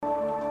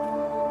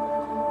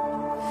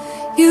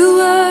You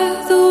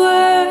were the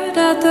Word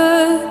at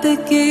the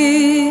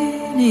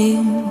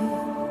beginning,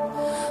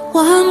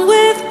 one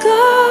with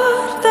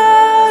God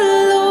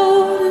the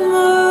Lord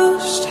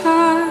Most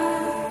High.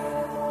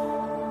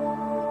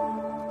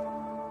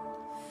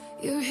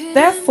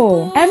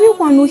 Therefore,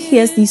 everyone who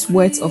hears these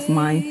words of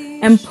mine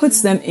and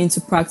puts them into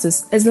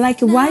practice is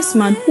like a wise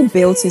man who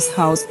built his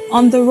house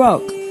on the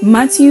rock.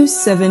 Matthew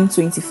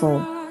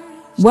 7:24.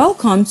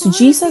 Welcome to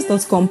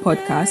Jesus.com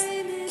podcast,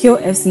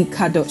 KOFC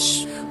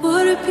Kadosh.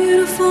 What a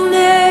beautiful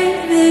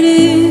name it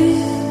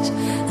is,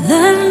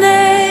 the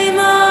name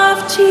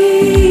of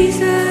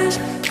Jesus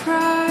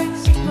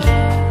Christ.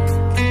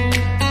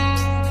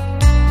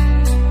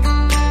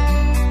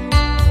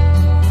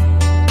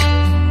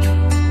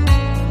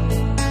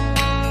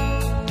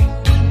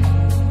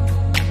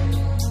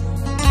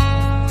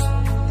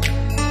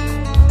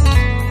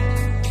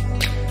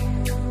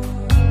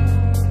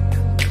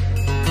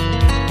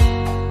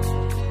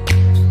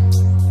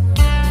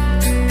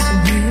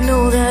 We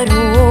know that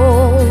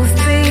all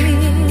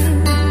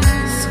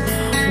things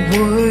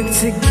work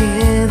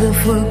together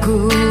for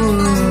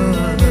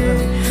good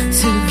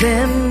to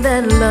them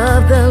that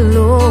love the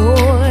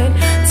Lord,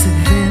 to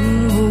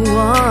them who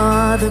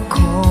are the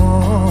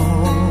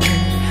called.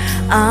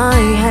 I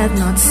have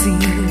not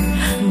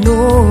seen,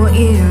 nor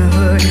ear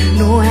heard,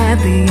 nor have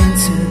they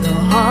entered the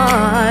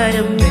heart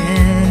of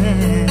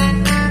man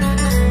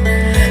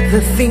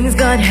the things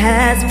God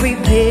has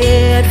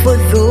prepared for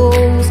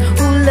those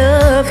who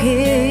love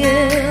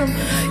Him.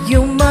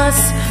 You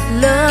must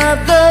love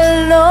the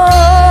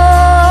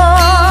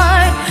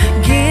Lord,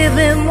 give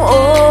Him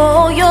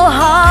all your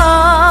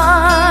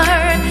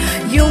heart.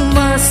 You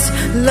must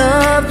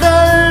love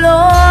the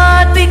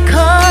Lord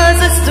because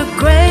it's the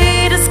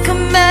greatest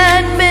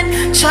commandment.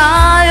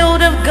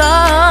 Child of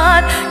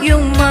God, you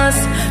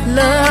must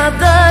love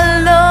the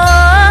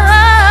Lord,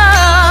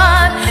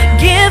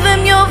 give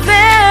Him your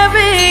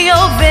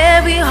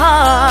very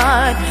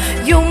heart.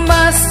 You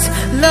must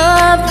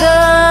love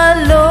the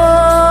Lord,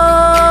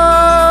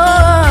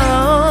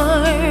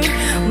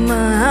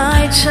 my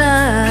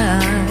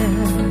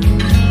child,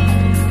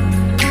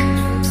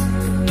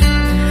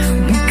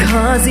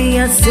 because He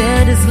has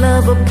set His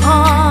love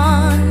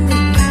upon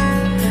me.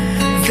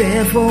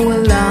 Therefore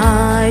will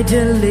I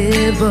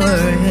deliver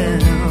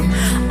Him.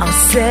 I'll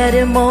set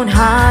Him on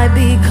high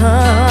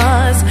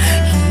because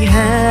He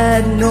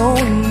had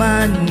known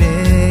my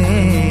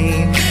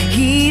name.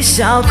 He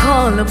shall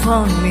call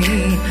upon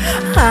me,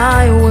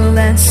 I will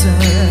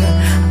answer.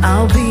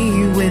 I'll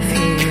be with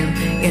Him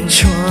in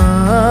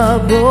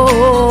trouble.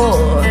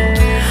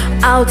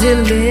 I'll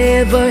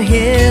deliver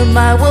Him,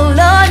 I will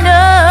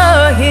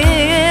honor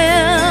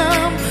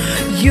Him.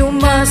 You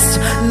must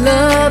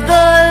love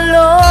the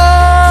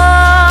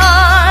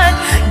Lord,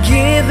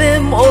 give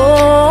Him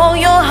all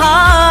your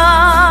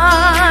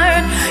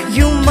heart.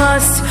 You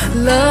must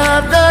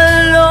love the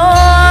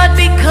Lord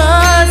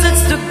because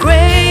it's the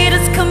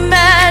greatest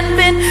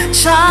commandment.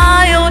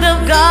 Child of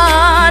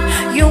God,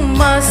 you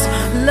must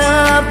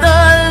love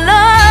the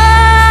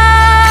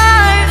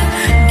Lord,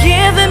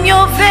 give Him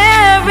your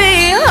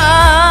very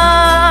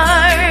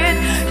heart.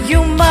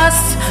 You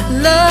must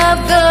love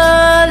the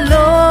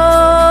Lord.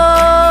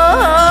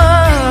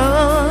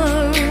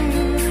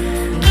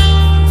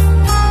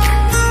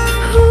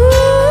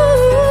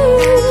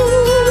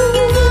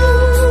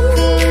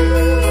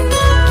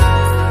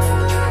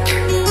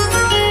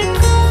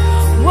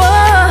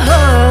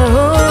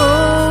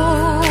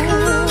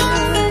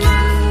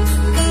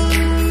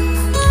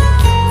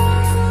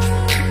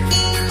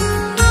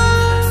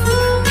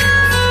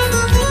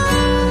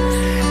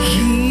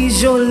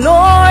 Your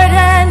Lord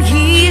and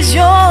He's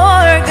your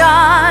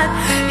God.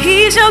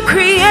 He's your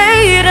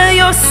creator,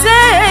 your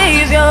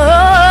savior.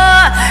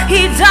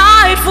 He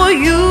died for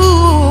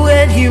you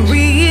and He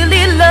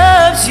really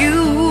loves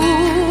you.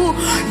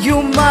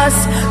 You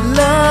must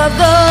love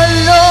the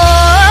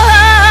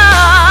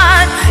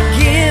Lord,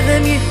 give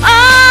Him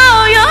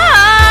all your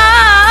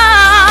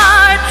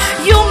heart.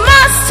 You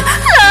must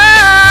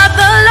love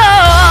the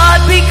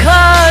Lord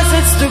because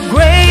it's the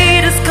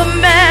greatest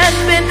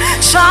commandment.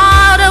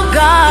 Child of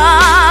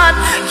God,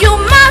 you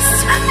must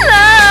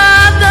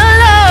love the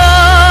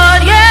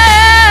Lord,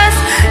 yes.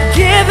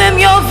 Give Him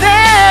your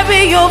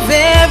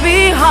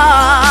very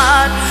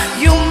heart.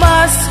 You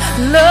must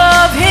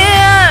love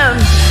Him.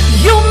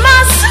 You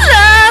must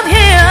love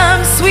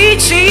Him, sweet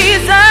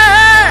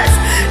Jesus.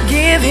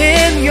 Give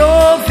Him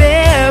your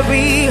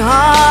very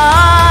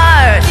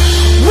heart.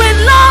 With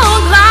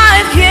long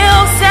life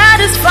He'll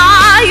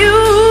satisfy you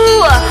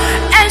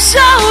and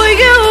show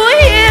you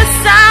His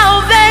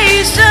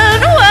salvation.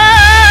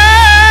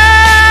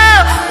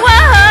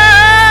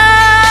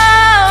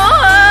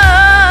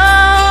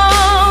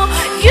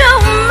 You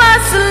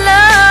must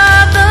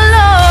love the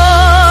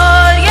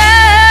Lord,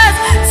 yes.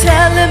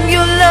 Tell Him you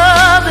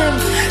love Him,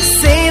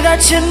 say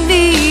that you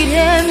need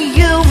Him.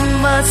 You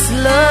must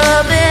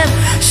love Him,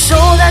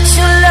 show that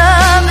you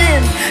love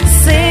Him,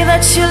 say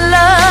that you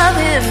love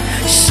Him,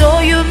 show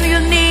you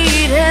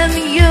need Him.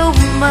 You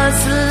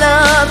must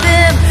love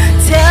Him,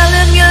 tell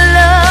Him you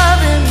love Him.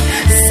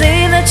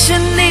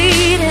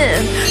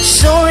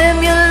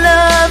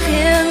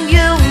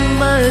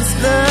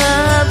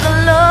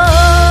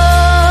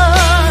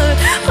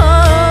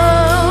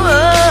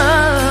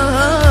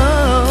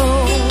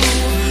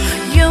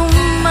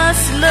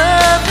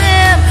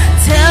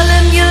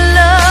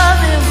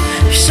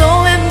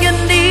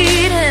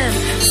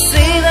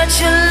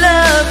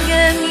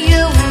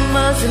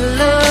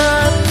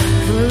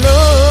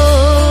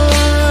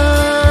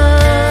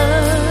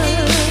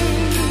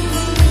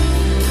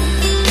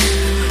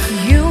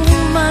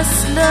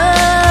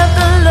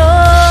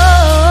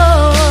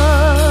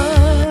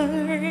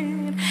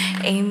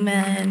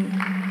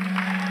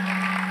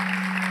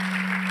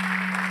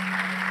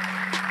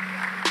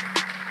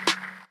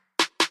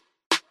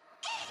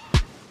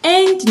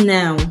 And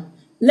now,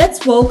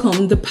 let's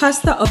welcome the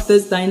pastor of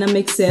this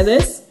dynamic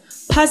service,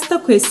 Pastor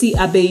Kwesi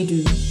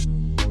Abedu.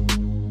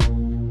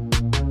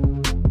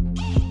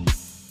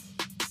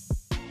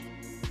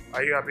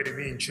 Are you happy to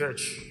be in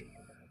church?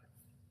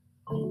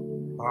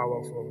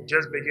 Powerful.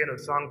 Just begin to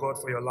thank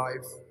God for your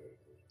life.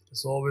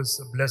 It's always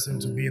a blessing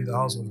to be in the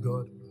house of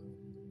God.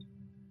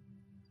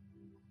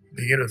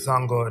 Begin to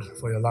thank God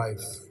for your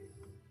life.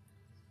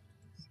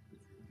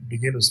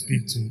 Begin to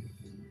speak to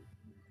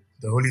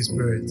the Holy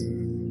Spirit.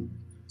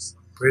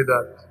 Pray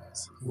that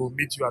He will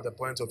meet you at the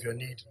point of your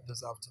need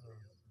this afternoon.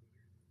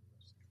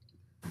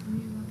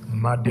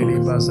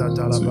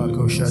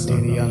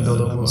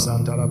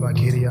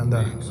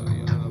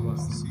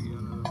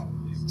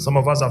 Some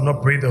of us have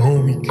not prayed the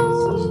whole week.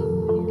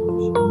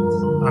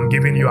 I'm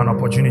giving you an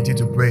opportunity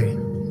to pray.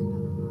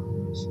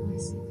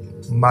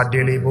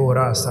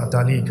 Madelebora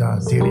satalika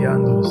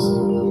tiriandos.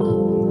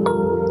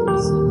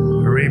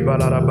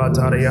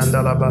 Ribalarabatari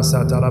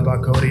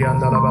andalabasatalabakory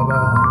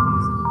andalababa.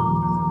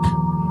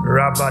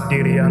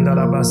 Rabatiri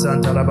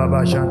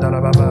andalabasantalabaба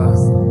shantalababa.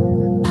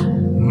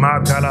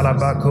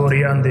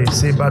 Makalalabakory ande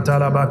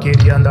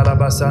sibatalabakiri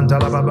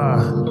andalabasantalababa.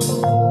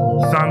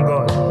 Thank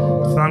God.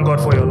 Thank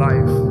God for your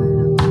life.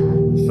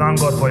 Thank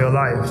God for your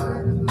life.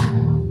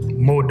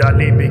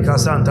 Modalibi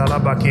kasanta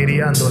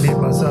labakiri andoli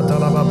basata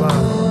lababa.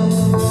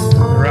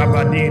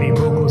 Rabadiri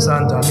boku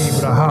santa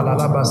libra hala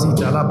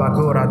labasita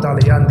labakora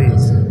taliandi.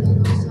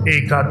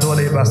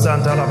 Ekatole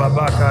basanta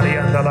lababa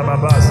karianda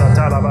lababa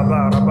sata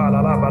lababa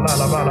rabala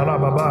labala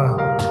lababa.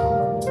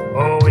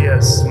 Oh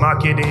yes,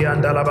 makidi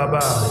anda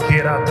lababa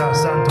kirata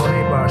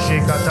santoliba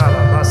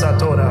shikatala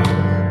basatora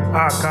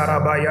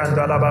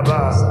akarabayanda lababa.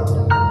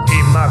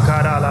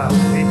 Imakarala,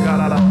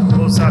 Vikarala,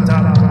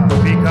 Usatalaba,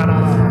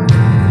 Vikarala,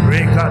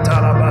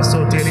 Rekatalaba,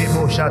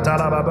 Soteribo,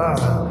 Shatalababa,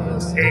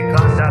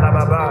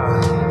 Ekandalababa.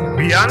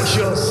 Be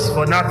anxious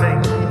for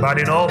nothing, but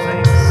in all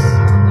things,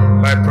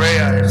 by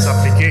prayer and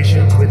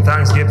supplication with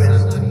thanksgiving,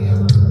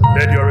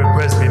 let your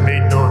requests be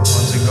made known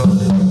unto God.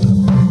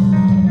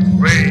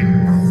 Pray,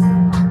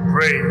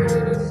 pray,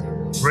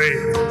 pray.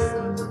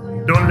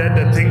 Don't let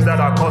the things that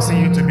are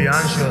causing you to be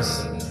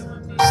anxious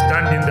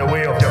stand in the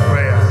way of your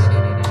prayer.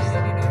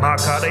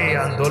 Makare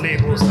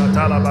andolibu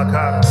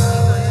satalabaka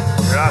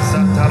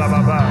rasa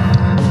talababa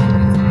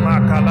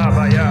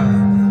makalabaya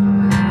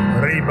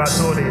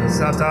ribatoli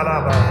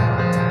satalaba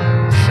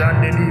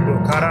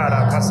shandelibo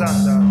karara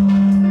kasanda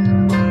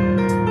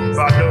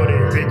badore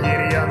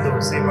vigiriando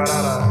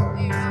sibarara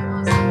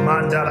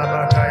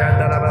mandalabaka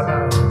yandalababa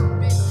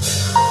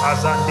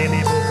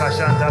azandelibu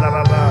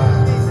kashantalababa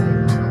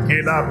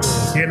kilabu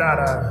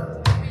kilara.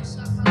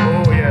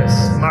 Oh yes,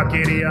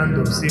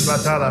 makiriando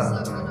sibatala.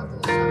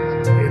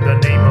 In the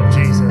name of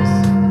Jesus.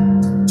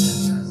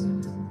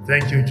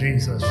 Thank you,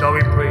 Jesus. Shall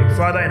we pray?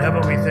 Father in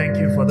heaven, we thank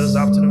you for this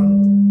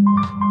afternoon.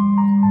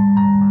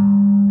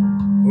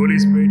 Holy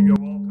Spirit, you're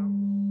welcome.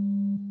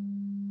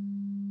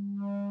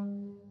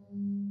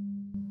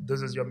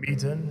 This is your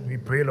meeting. We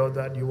pray, Lord,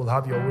 that you will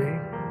have your way.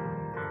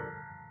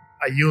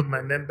 I yield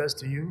my members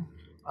to you.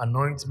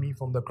 Anoint me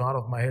from the crown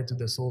of my head to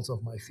the soles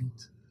of my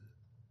feet.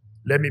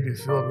 Let me be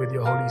filled with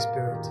your Holy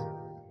Spirit.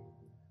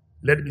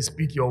 Let me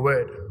speak your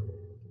word.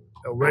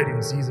 A word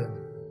in season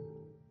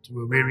to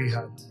a weary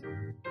heart.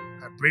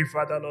 I pray,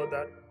 Father, Lord,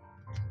 that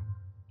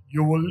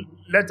you will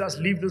let us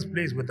leave this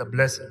place with a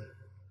blessing.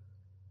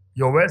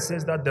 Your word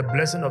says that the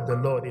blessing of the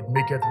Lord, it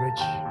maketh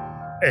rich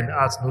and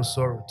adds no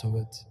sorrow to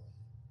it.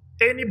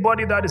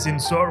 Anybody that is in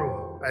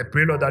sorrow, I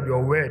pray, Lord, that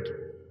your word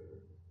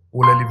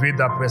will elevate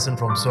that person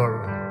from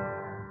sorrow.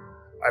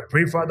 I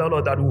pray, Father,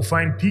 Lord, that we'll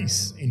find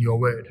peace in your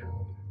word.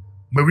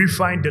 May we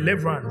find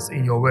deliverance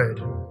in your word.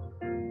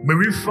 May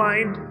we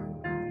find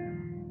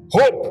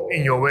hope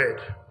in your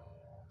word.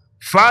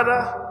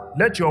 Father,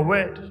 let your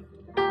word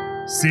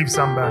save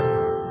somebody.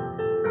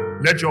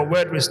 Let your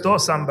word restore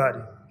somebody.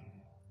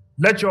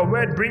 Let your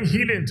word bring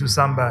healing to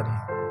somebody.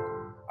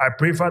 I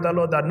pray, Father,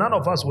 Lord, that none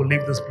of us will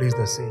leave this place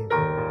the same.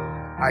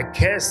 I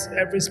curse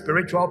every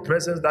spiritual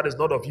presence that is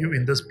not of you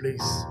in this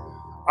place.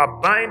 I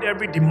bind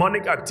every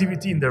demonic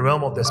activity in the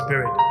realm of the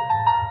spirit.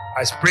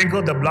 I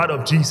sprinkle the blood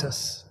of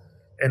Jesus.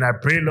 And I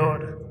pray,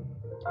 Lord,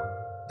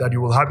 that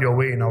you will have your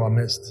way in our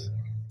midst.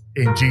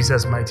 In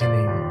Jesus' mighty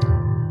name.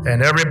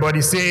 And everybody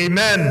say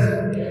amen.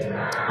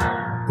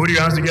 Amen. Put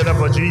your hands together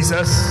for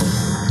Jesus.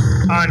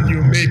 And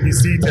you may be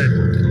seated.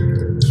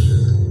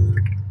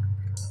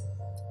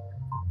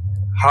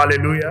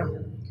 Hallelujah.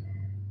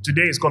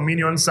 Today is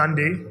Communion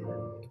Sunday.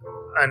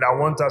 And I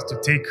want us to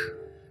take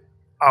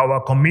our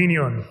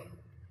communion.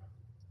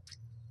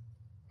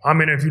 How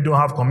many of you don't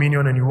have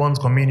communion and you want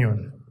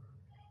communion?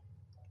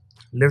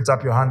 Lift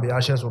up your hand. The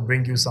ushers will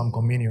bring you some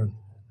communion.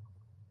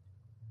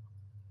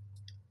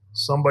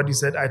 Somebody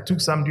said, I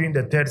took some during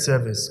the third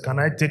service. Can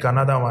I take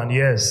another one?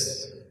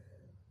 Yes.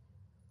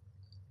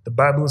 The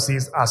Bible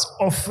says, as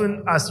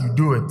often as you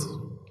do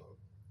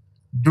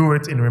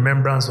it in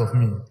remembrance of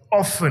me.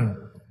 Often.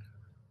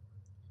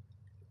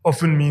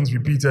 Often means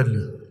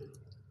repeatedly.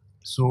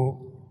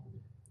 So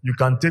you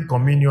can take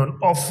communion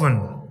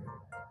often.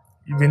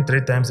 Even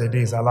 3 times a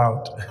day is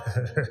allowed.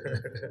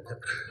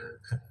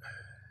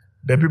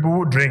 The people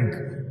who drink,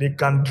 they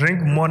can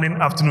drink morning,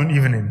 afternoon,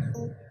 evening.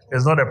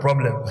 It's not a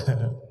problem.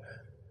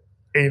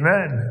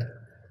 Amen.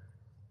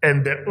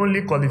 And the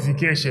only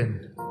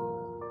qualification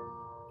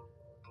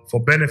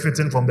for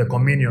benefiting from the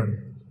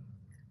communion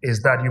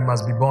is that you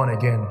must be born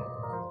again.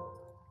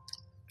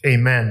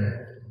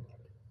 Amen.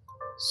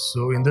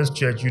 So in this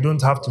church, you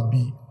don't have to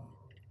be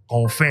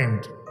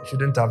confirmed. You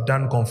shouldn't have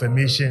done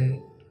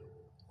confirmation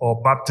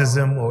or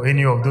baptism or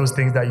any of those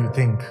things that you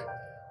think.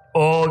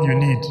 All you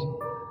need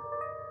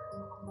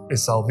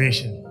is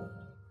salvation.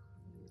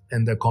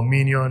 And the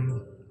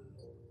communion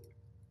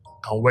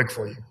can work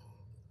for you.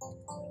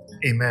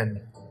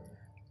 Amen.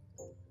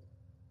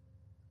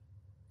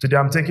 Today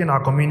I'm taking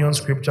our communion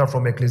scripture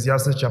from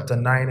Ecclesiastes chapter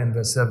 9 and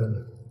verse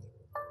 7.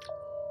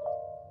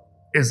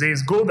 It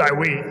says, "Go thy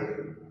way,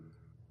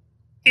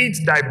 eat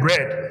thy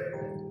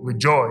bread with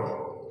joy,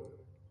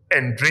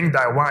 and drink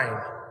thy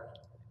wine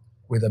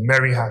with a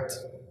merry heart."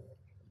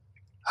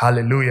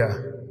 Hallelujah.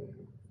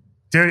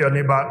 Tell your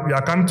neighbor, we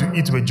are come to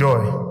eat with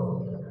joy.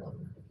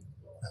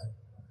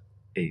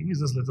 Hey, who is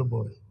this little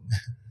boy?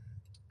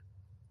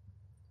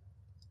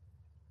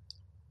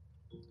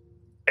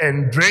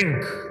 And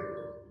drink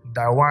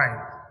thy wine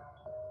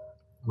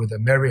with a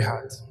merry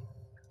heart.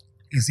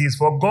 He says,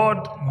 "For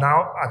God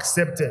now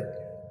accepted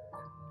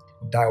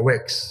thy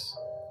works."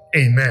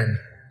 Amen.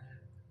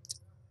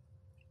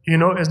 You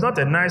know, it's not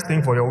a nice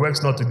thing for your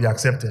works not to be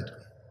accepted.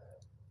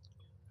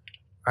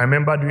 I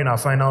remember during our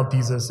final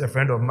thesis, a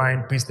friend of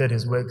mine pasted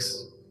his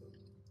works,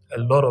 a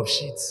lot of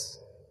sheets,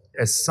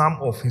 a sum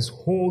of his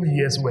whole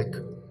year's work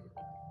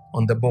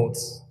on the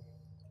boards.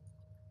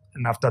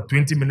 And after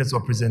 20 minutes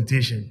of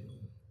presentation,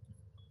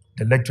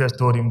 the lecturers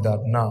told him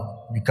that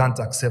now we can't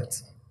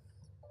accept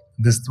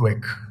this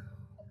work.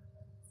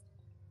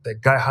 The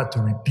guy had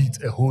to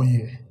repeat a whole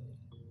year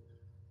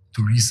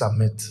to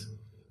resubmit.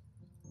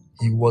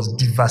 He was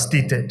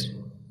devastated.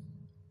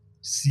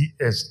 See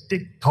a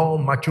thick, tall,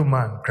 macho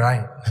man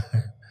crying.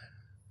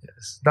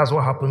 Yes, that's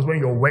what happens when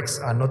your works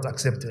are not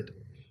accepted.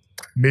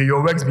 May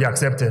your works be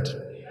accepted.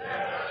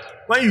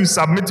 When you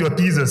submit your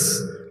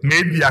thesis, may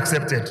it be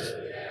accepted.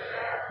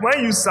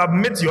 When you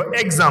submit your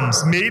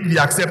exams, may it be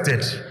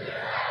accepted.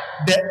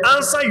 The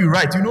answer you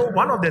write, you know,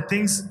 one of the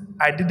things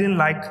I didn't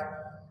like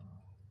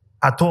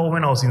at all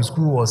when I was in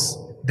school was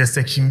the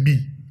section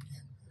B.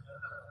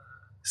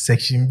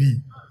 Section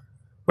B,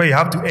 where you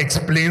have to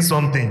explain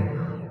something.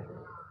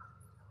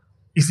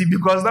 You see,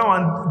 because that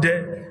one,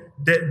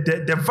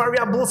 the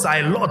variables are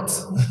a lot.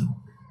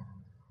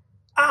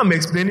 I'm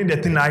explaining the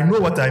thing, I know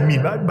what I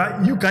mean,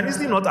 but you can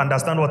easily not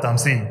understand what I'm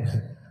saying.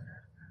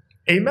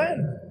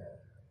 Amen.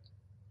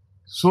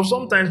 So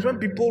sometimes when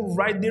people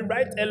write, they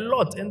write a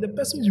lot, and the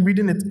person who's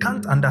reading it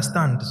can't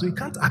understand. So he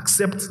can't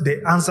accept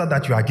the answer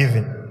that you are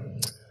giving.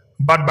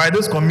 But by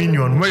this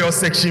communion, where your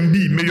section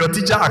B, may your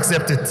teacher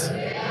accept it.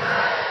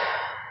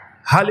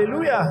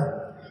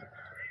 Hallelujah.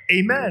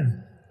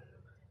 Amen.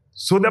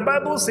 So the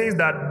Bible says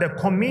that the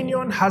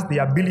communion has the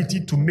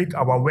ability to make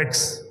our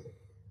works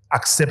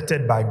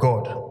accepted by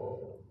God.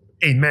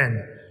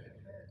 Amen.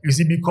 You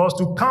see, because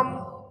to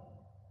come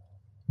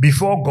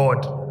before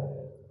God,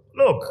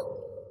 look,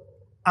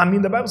 I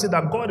mean, the Bible says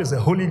that God is a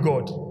holy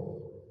God.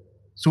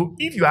 So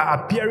if you are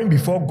appearing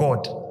before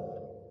God,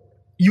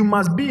 you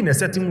must be in a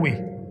certain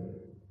way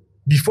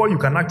before you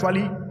can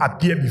actually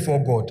appear before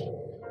God.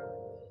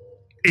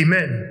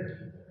 Amen.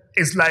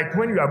 It's like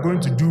when you are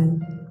going to do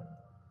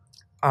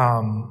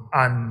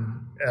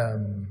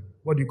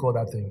what do you call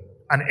that thing?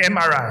 An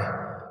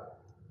MRI.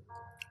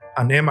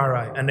 An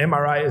MRI. An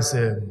MRI is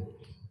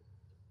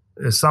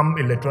some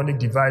electronic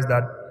device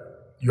that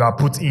you are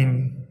put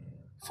in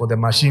for the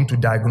machine to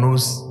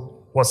diagnose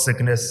what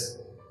sickness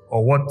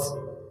or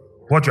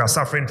what you are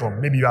suffering from.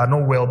 Maybe you are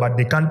not well, but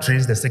they can't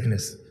trace the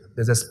sickness.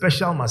 There's a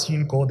special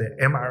machine called the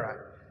MRI.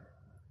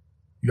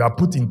 You are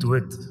put into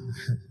it.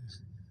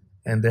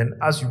 And then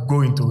as you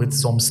go into it,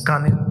 some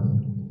scanning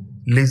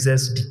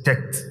lasers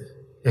detect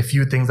a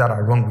few things that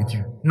are wrong with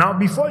you. Now,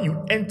 before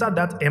you enter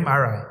that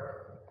MRI,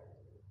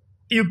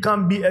 you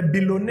can be a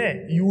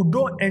billionaire. You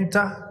don't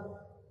enter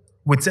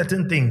with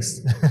certain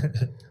things.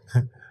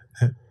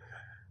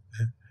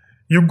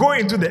 You go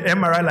into the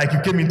MRI like you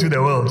came into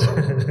the world.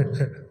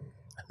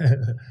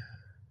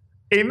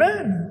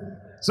 Amen.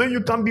 So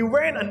you can be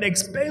wearing an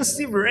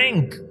expensive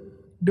ring.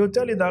 They'll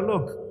tell you that,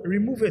 look,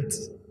 remove it.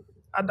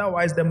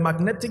 Otherwise, the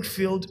magnetic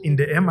field in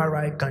the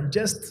MRI can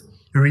just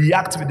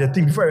react with the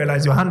thing before you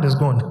realize your hand is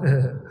gone.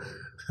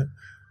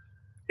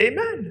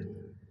 Amen.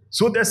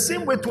 So the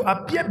same way to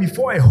appear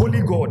before a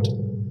holy God,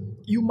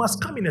 you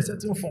must come in a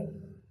certain form.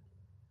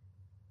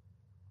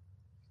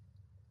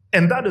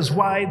 And that is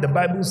why the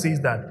Bible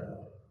says that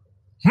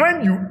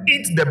when you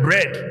eat the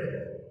bread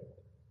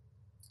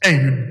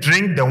and you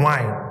drink the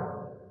wine,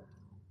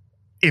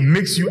 it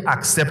makes you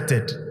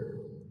accepted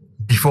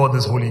before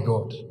this holy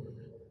God.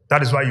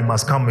 That is why you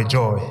must come with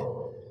joy.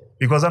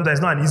 Because sometimes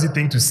it's not an easy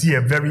thing to see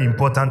a very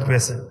important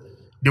person.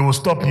 They will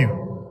stop you.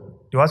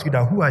 They will ask you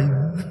that, who are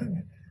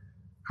you?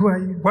 Who are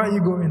you? Where are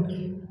you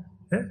going?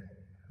 Eh?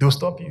 They'll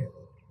stop you.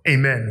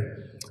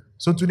 Amen.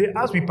 So today,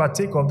 as we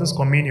partake of this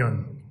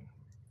communion,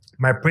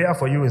 my prayer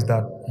for you is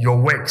that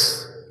your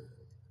works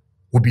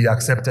will be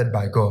accepted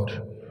by God.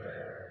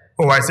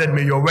 Oh, I said,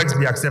 may your works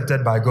be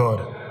accepted by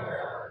God.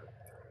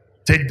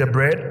 Take the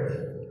bread.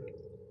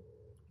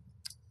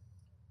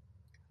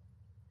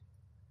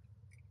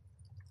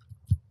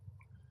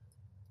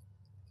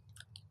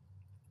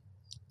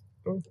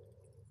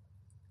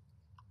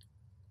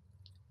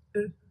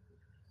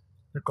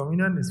 The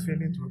communion is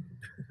failing to.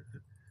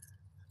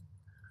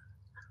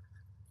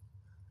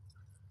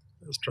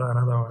 Let's try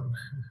another one.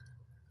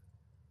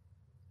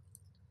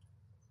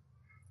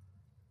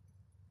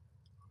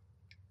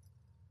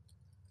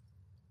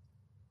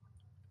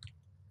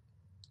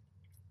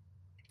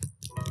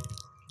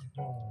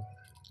 All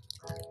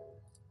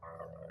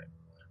right.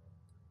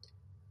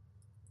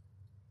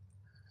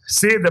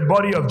 Say the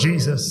body of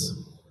Jesus.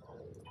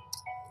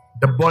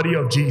 The body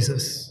of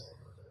Jesus.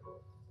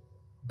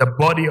 The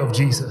body of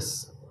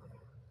Jesus.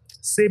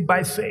 Say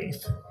by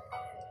faith,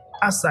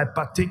 as I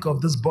partake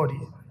of this body,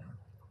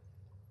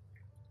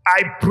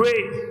 I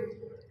pray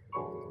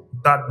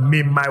that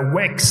may my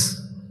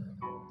works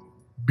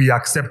be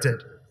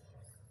accepted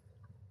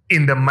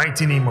in the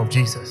mighty name of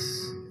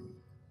Jesus.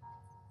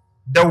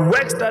 The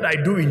works that I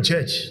do in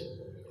church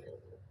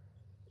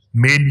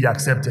may be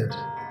accepted.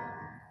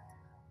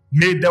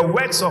 May the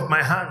works of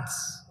my hands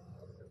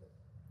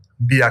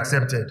be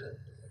accepted.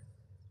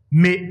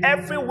 May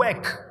every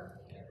work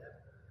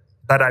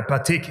that I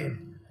partake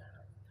in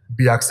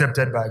be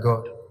accepted by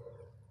God.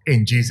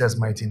 In Jesus'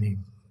 mighty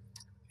name.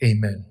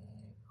 Amen.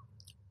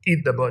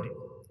 Eat the body.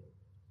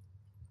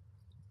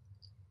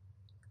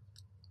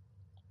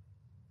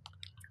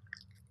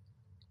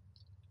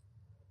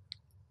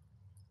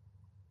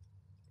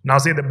 Now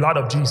say the blood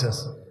of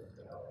Jesus.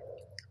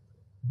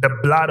 The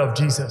blood of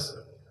Jesus.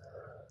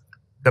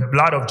 The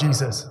blood of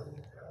Jesus.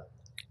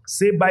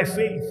 Say by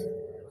faith,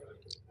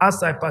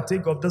 as I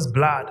partake of this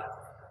blood,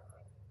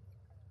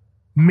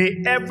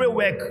 may every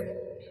work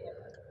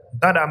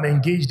that I'm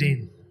engaged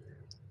in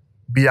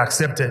be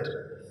accepted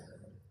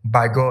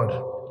by God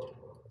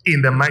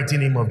in the mighty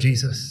name of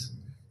Jesus.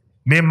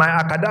 May my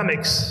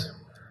academics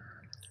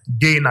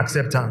gain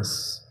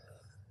acceptance.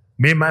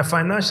 May my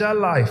financial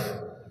life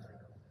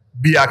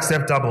be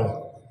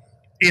acceptable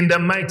in the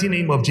mighty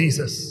name of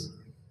Jesus.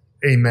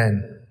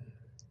 Amen.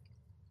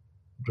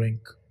 Drink.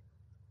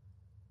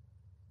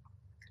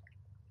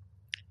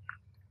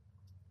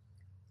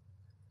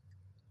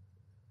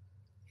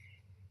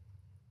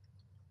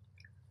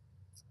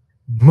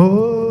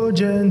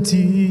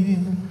 Mojenti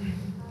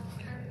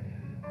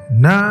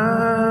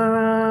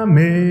na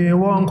me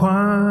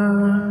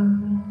wankwa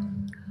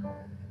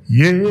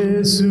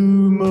Yesu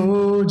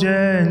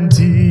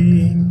mojenti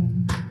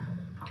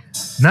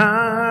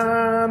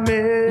na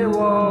me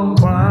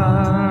wankwa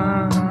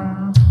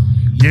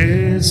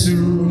Yesu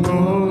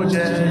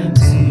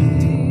mojenti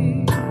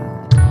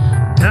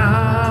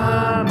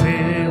na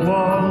me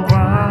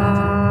wankwa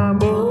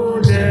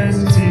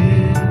mojenti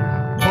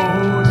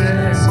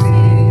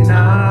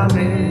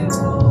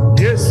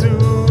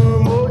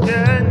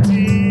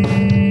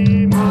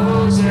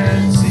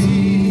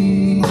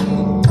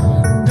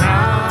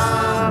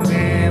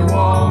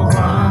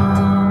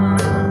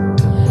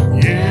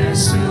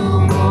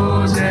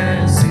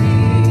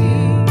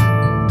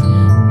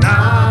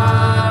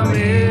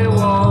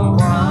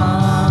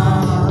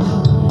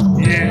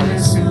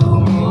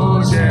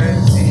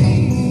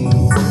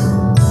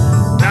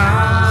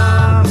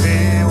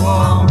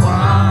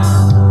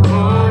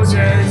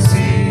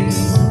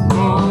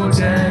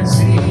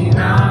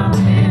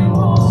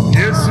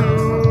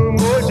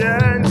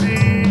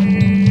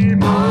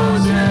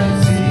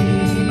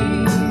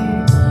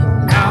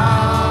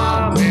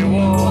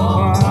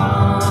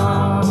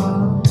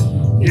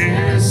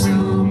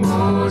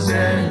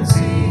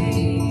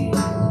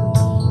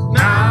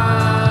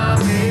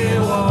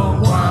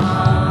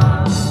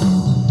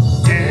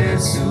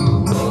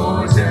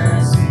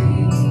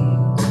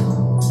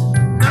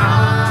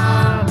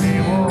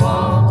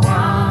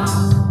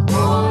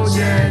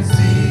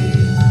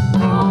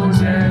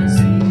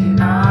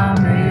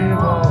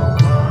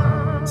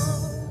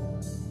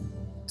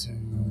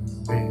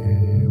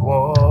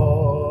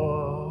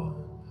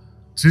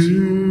To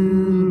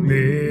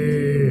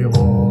me,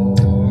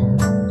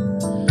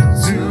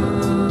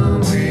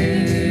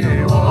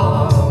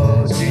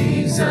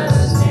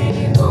 Jesus,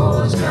 name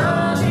was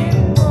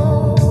running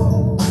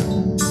more.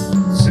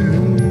 To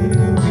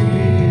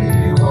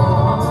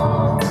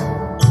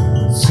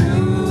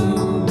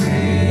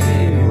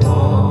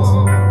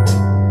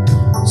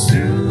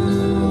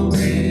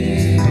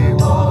me,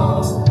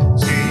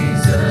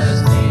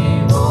 Jesus,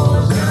 name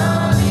was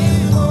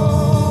running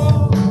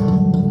more.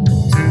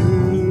 To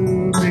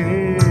me,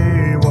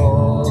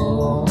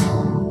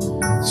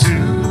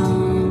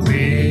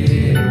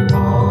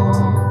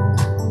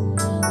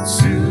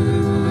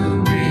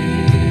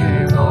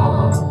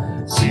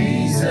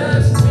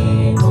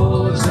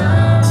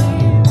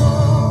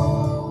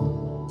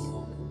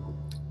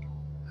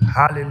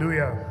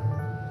 Hallelujah.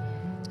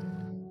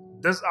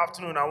 This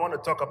afternoon, I want to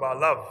talk about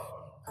love.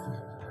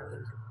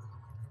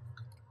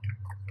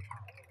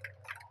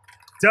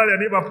 Tell your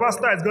neighbor,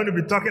 Pastor is going to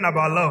be talking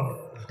about love.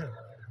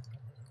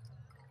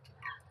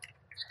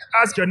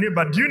 Ask your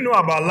neighbor, do you know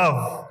about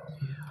love?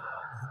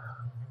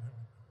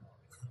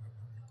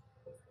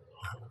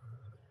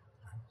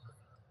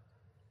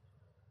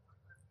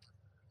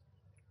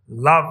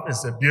 Love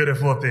is a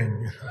beautiful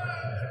thing.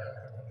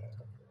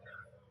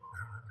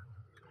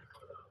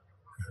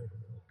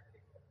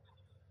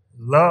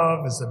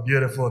 Love is a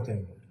beautiful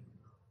thing.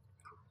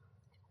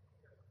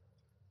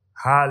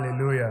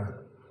 Hallelujah.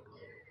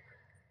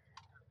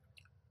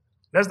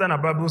 Let's turn our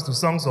Bibles to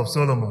Songs of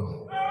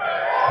Solomon.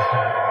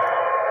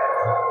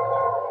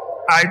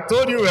 I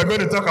told you we were going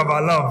to talk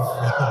about love.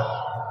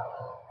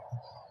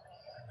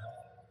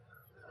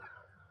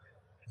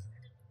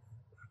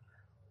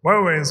 When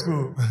we were in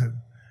school,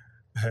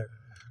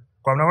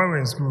 when we were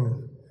in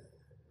school,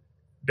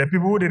 the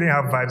people who didn't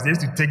have vibes, they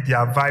used to take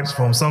their vibes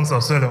from Songs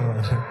of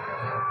Solomon.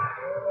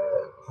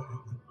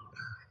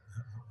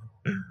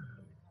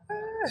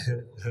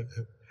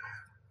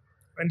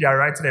 When they are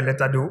writing a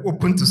letter, they will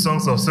open to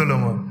Songs of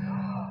Solomon.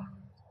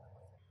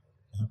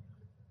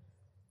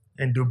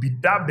 And they'll be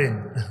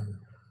dabbing.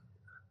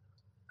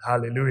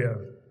 Hallelujah.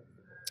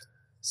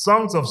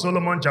 Songs of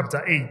Solomon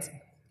chapter 8.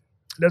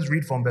 Let's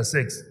read from verse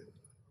 6.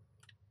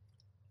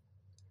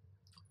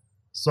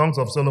 Songs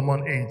of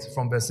Solomon 8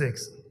 from verse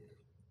 6.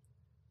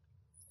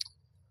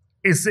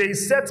 It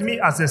says, set me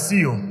as a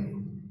seal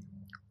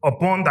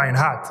upon thine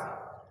heart,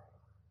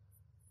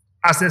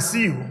 as a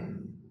seal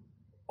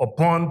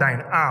upon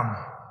thine arm.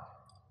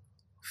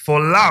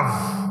 For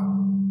love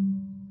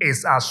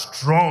is as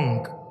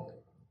strong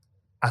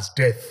as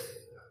death.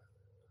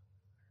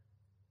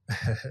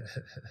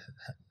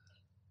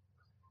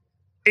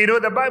 You know,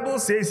 the Bible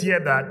says here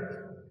that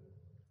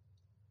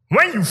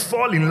when you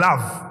fall in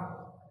love,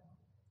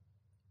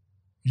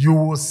 you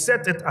will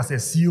set it as a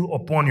seal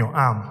upon your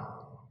arm.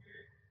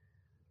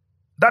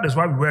 That is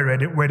why we wear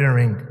a wedding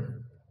ring.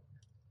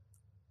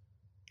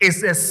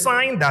 It's a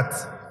sign that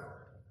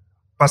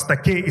Pastor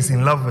K is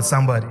in love with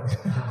somebody.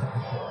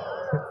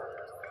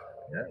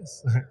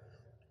 Yes.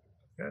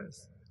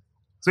 Yes.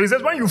 So he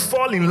says, when you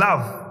fall in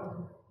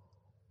love,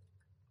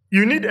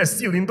 you need a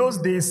seal. In those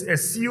days, a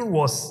seal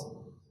was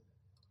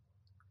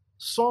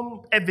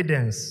some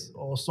evidence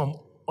or some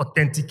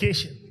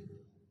authentication.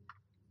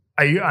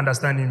 Are you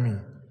understanding me?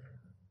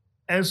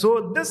 And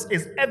so this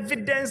is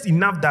evidence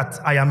enough that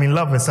I am in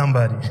love with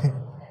somebody.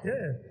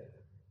 Yeah.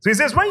 So he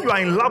says, when you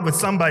are in love with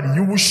somebody,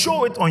 you will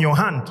show it on your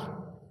hand.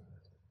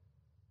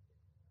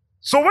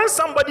 So when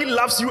somebody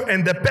loves you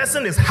and the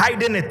person is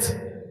hiding it,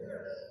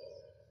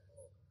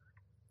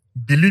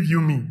 believe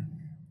you me,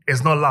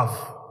 it's not love.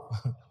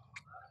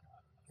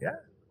 Yeah.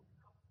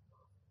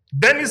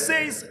 Then he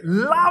says,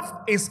 love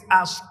is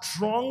as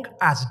strong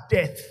as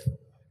death.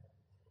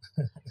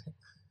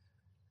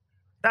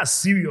 That's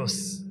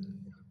serious.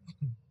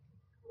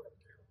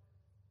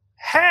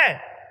 Hey,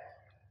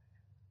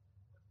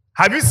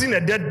 have you seen a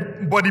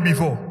dead body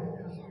before?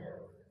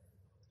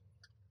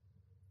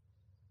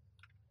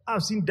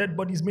 I've seen dead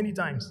bodies many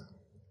times.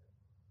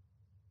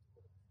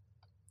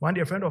 One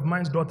day, a friend of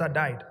mine's daughter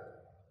died.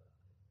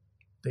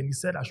 Then he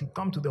said I should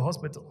come to the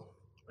hospital.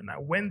 When I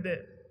went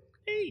there,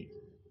 hey,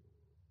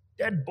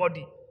 dead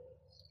body.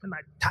 When I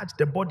touched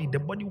the body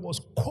was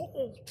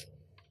cold.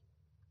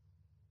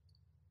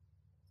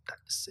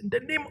 That's in the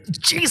name of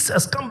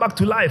Jesus, come back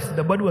to life.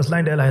 The body was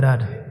lying there like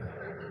that.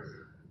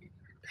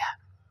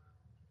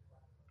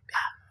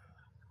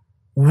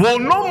 Will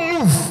not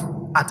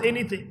move at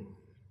anything.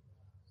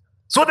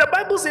 So the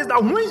Bible says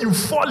that when you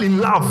fall in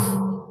love,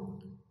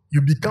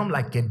 you become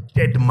like a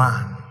dead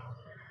man.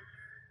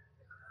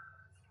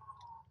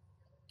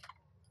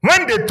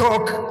 When they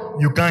talk,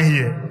 you can't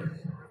hear.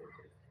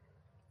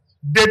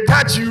 They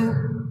touch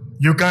you,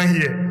 you can't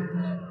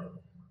hear.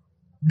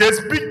 They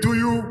speak to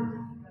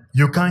you,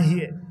 you can't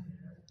hear.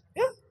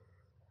 Yeah?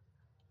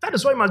 That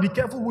is why you must be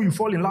careful who you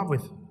fall in love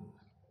with.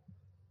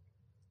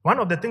 One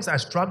of the things I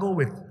struggle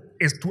with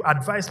is to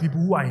advise people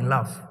who are in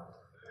love.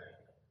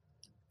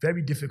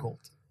 Very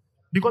difficult.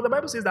 Because the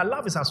Bible says that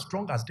love is as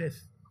strong as death.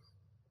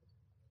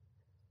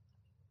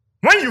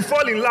 When you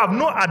fall in love,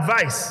 no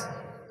advice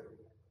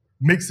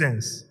makes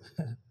sense.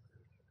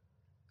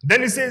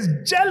 Then it says,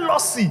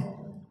 jealousy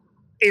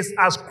is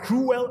as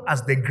cruel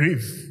as the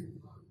grave.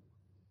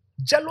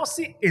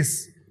 Jealousy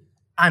is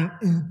an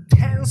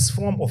intense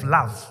form of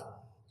love.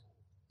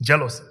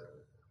 Jealousy.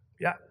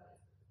 Yeah.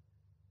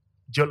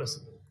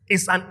 Jealousy.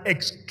 It's an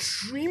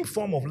extreme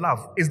form of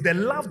love. It's the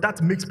love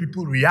that makes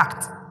people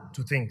react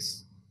to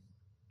things.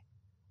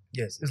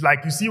 Yes. It's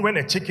like you see when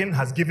a chicken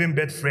has given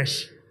birth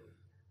fresh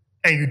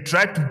and you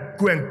try to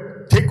go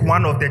and take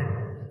one of the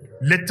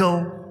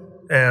little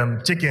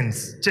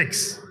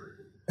chicks,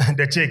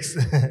 the chicks.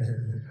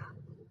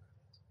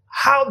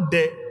 How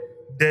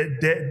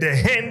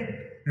the hen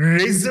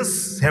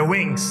raises her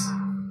wings.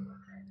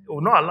 It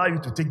will not allow you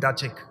to take that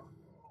chick.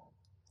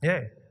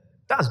 Yeah.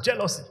 That's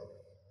jealousy.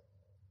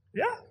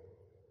 Yeah.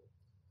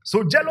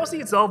 So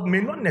jealousy itself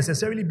may not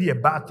necessarily be a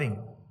bad thing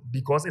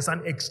because it's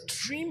an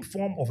extreme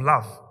form of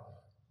love.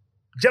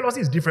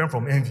 Jealousy is different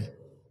from envy.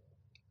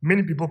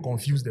 Many people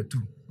confuse the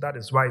two. That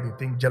is why they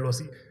think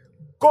jealousy.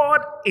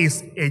 God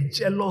is a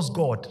jealous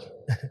God.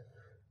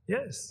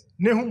 Yes.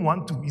 Nahum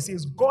 1:2. He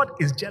says, God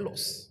is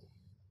jealous.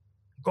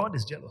 God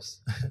is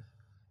jealous.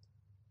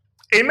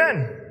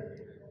 Amen.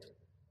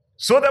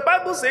 So the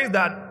Bible says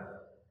that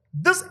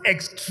this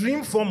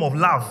extreme form of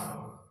love,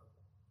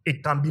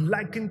 it can be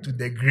likened to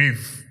the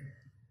grave.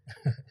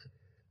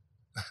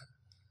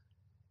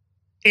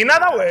 In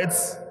other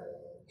words,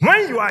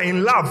 when you are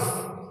in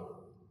love,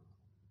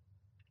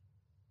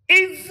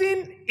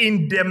 even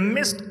in the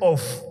midst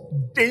of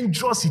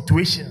dangerous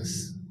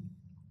situations,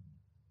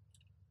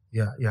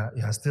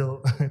 you're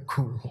still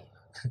cool.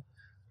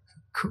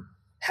 Cool.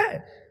 Hey,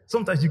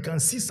 sometimes you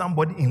can see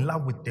somebody in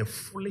love with a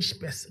foolish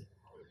person.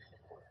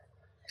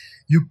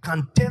 You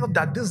can tell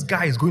that this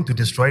guy is going to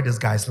destroy this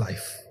guy's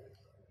life.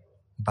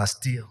 But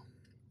still,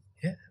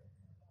 yeah.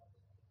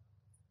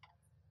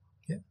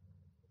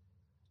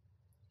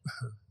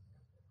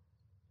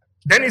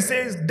 Then he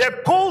says, the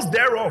coals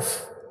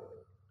thereof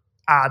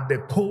are the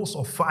coals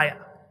of fire,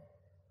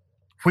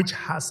 which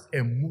has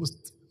a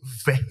most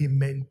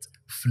vehement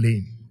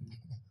flame.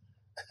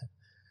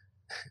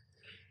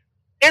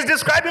 It's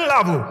describing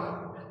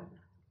love.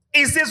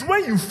 It says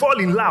when you fall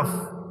in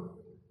love,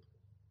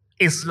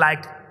 it's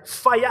like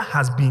fire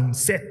has been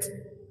set.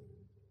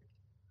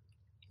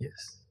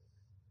 Yes.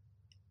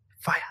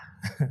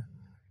 Fire.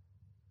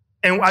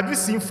 And have you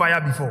seen fire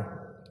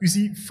before? You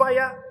see,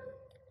 fire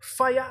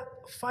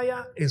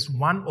is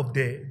one of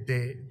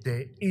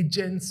the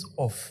agents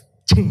of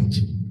change.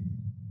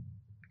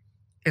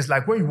 It's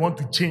like when you want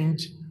to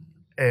change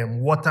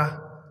water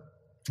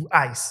to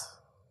ice,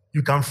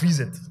 you can freeze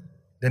it,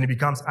 then it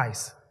becomes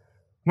ice.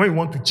 When you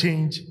want to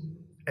change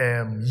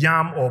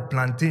yam or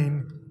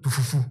plantain to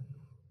fufu,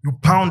 you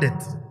pound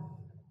it.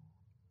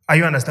 Are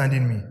you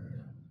understanding me?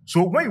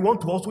 So when you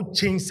want to also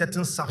change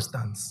certain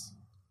substance,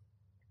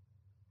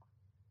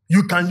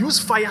 you can use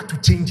fire to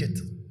change it.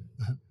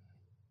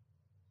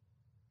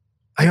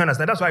 Are you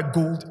understand? That's why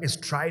gold is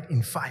tried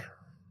in fire.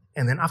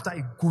 And then after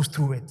it goes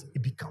through it,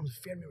 it becomes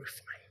very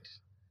refined.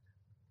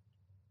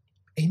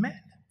 Amen.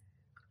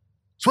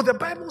 So the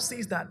Bible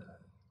says that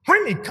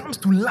when it comes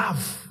to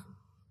love,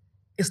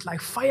 it's like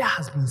fire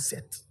has been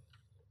set.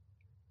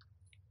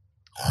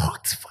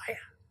 Hot fire.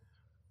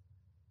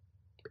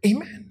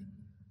 Amen.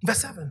 Verse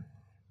 7.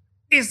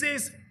 It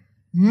says,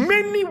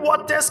 many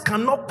waters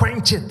cannot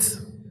quench it.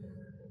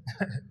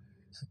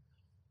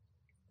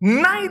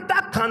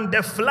 Neither can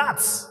the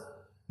floods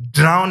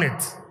drown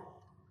it.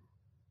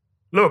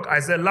 Look, I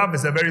said love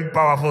is a very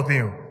powerful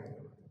thing.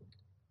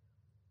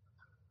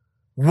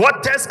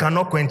 Waters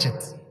cannot quench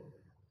it.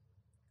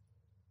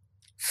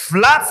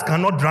 Floods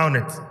cannot drown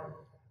it.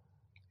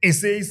 It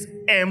says,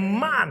 a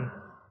man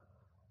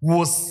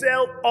will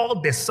sell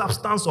all the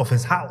substance of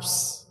his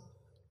house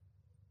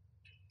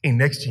in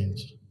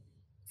exchange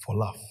for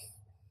love.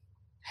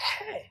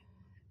 Hey.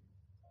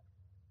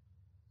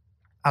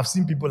 I've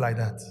seen people like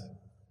that.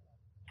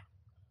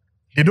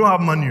 They don't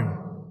have money.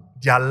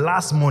 Their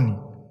last money,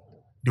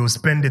 they will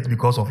spend it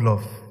because of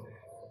love.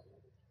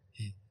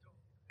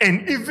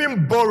 And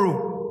even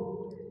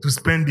borrow to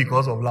spend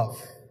because of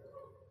love.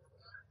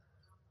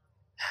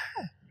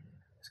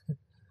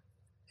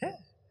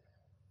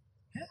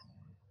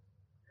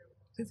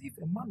 Says if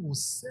a man will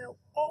sell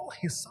all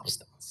his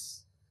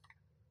substance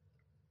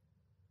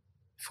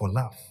for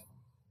love,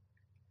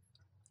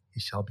 he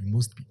shall be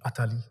most be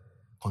utterly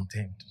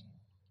contemned.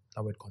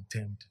 That word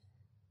contemned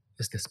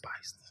is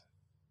despised.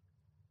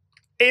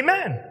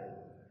 Amen.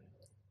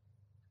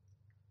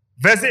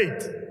 Verse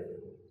 8.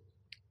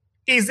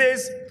 He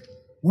says,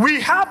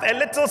 we have a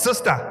little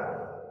sister.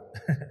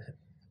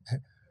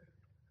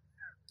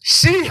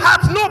 She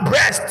hath no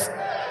breast.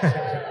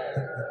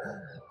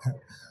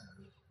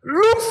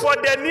 Look for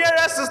the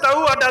nearest sister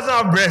who doesn't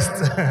have breast.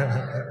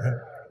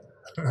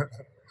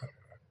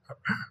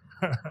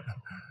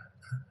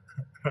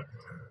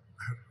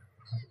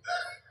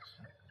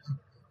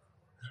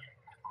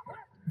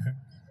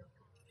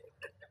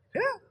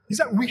 Yeah, he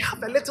said, we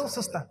have a little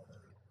sister.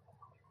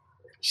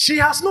 She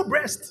has no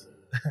breast.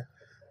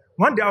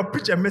 One day I'll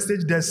preach a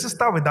message, the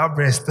sister without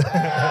breast.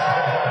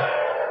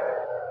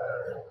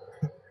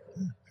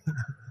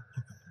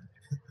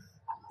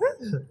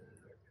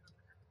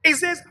 It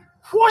says,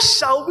 what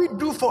shall we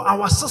do for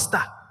our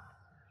sister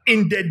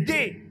in the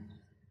day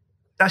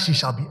that she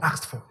shall be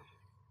asked for?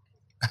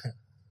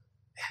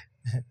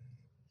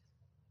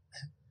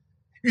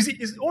 You see,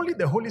 it's only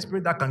the Holy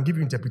Spirit that can give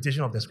you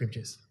interpretation of the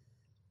scriptures.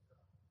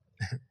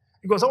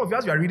 Because some of you,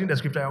 as you are reading the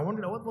scripture, I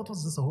wonder, what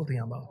was this whole thing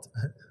about?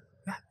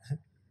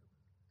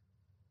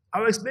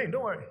 I'll explain,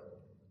 don't worry.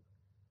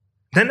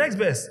 The next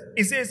verse,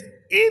 it says,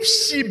 if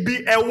she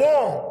be a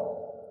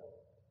wall,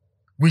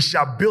 we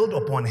shall build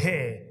upon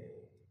her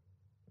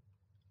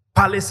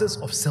palaces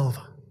of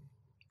silver,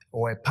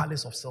 or a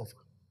palace of silver.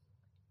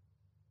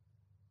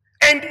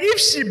 And if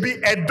she be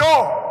a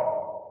door,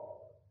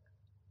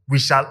 we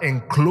shall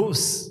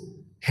enclose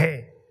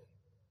her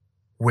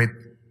with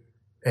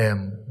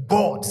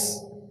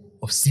boards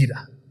of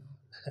cedar.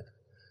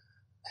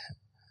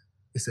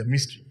 It's a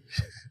mystery.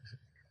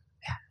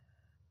 Yeah.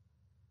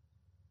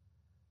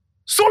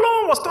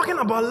 Solomon was talking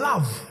about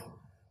love,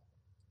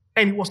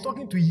 and he was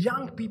talking to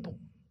young people.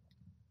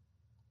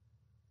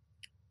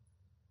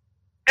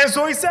 And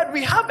so he said,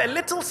 we have a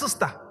little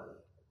sister.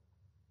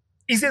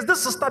 He says,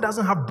 this sister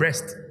doesn't have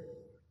breast.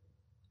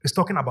 He's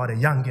talking about a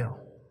young girl.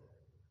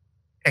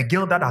 A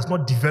girl that has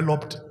not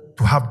developed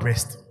to have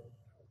breast.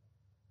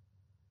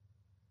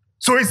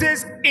 So he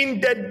says, in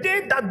the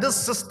day that this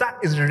sister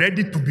is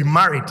ready to be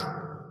married,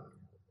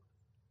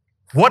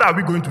 what are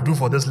we going to do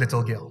for this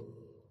little girl?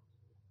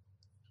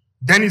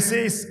 Then he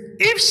says,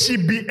 if she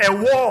be a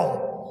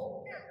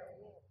wall,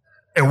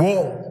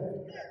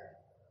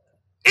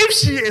 if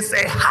she is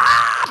a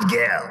hard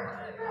girl,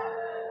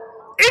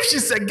 if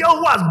she's a girl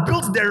who has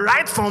built the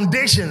right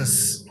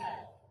foundations,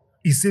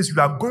 he says, we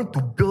are going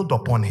to build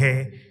upon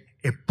her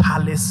a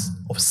palace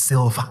of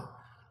silver.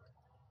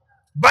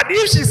 But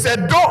if she's a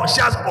door, she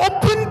has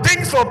opened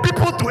things for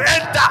people to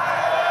enter.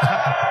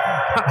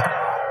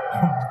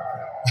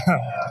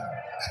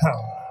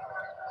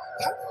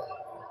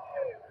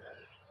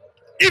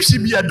 If she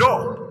be a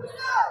door,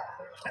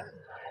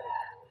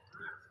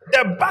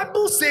 the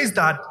Bible says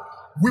that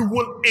we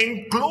will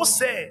enclose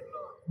her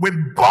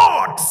with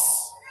boards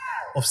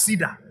of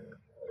cedar.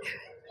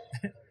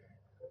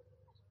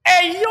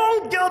 A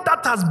young girl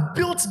that has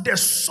built the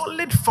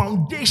solid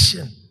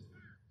foundation,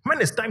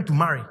 when it's time to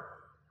marry,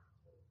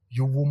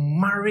 you will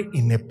marry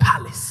in a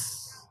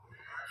palace.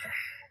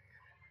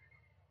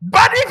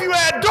 But if you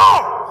are a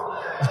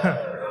dog,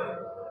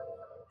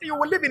 you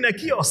will live in a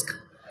kiosk.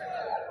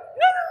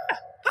 Yeah,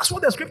 that's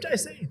what the scripture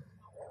is saying.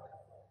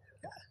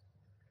 Yeah.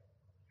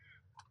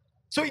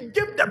 So he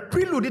gave the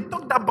prelude. He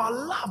talked about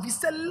love. He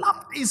said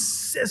love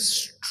is a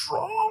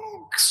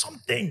strong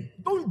something.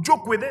 Don't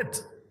joke with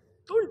it.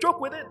 Don't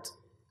joke with it.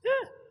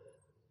 Yeah.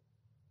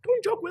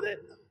 Don't joke with it.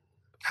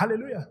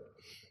 Hallelujah.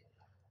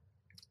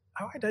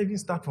 Why did I even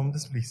start from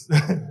this place?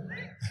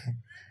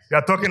 We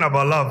are talking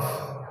about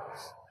love.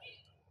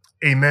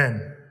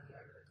 Amen.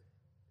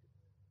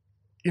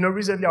 You know,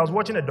 recently I was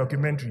watching a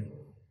documentary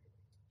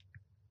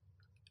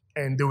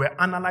and they were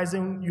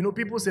analyzing, you know,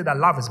 people say that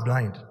love is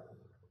blind.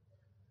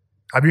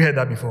 Have you heard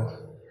that before?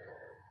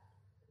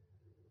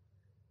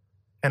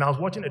 And I was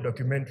watching a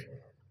documentary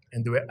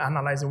and they were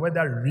analyzing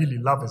whether really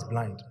love is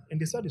blind. And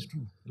they said it's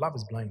true. Love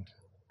is blind.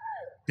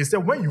 They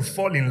said when you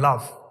fall in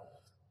love,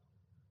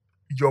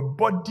 your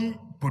body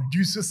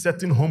produces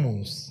certain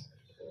hormones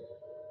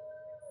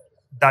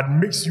that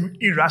makes you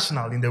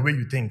irrational in the way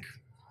you think.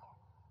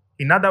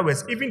 In other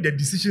words, even the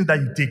decisions that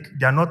you take,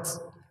 they are not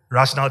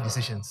rational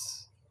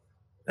decisions.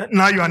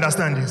 Now you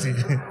understand, you see.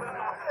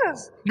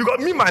 Yes. Because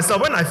me,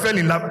 myself, when I fell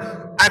in love,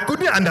 I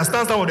couldn't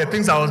understand some of the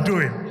things I was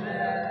doing.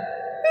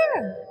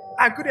 Yeah.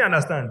 I couldn't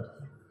understand.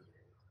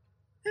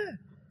 Yeah.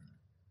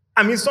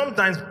 I mean,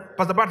 sometimes,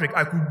 Pastor Patrick,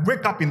 I could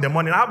wake up in the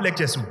morning, I have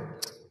lectures.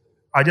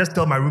 I just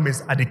tell my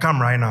roommates, I come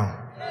right now.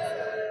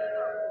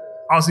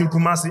 I was in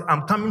Kumasi,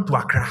 I'm coming to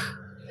Accra.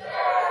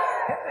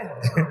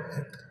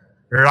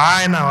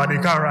 Right now, I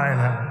come right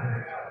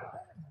now.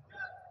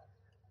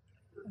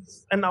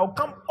 And I'll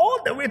come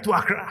all the way to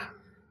Accra.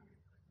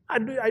 I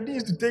didn't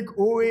used to take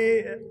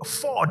OA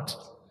Ford.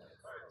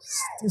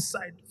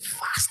 Inside,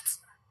 fast.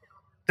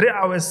 3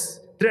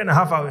 hours,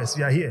 3.5 hours,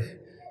 we are here.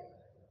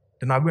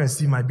 Then I'll go and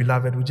see my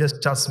beloved. We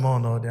just chat small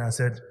now. Then I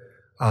said,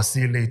 I'll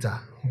see you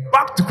later.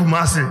 Back to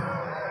Kumasi.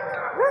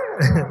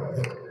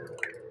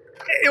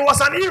 It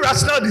was an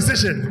irrational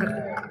decision.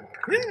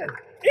 Yeah,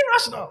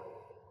 irrational.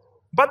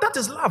 But that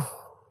is love.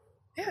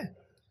 Yeah.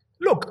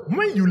 Look,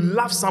 when you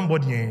love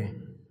somebody,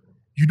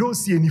 you don't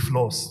see any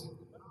flaws.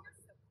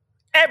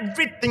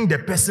 Everything the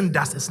person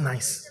does is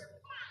nice.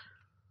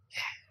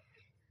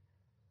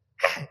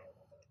 Yeah. Yeah.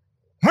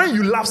 When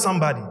you love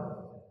somebody,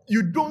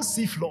 you don't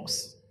see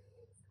flaws.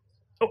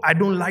 Oh, I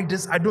don't like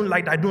this, I don't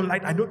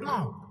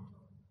know.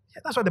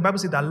 Yeah, that's why the Bible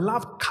says that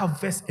love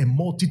covers a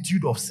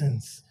multitude of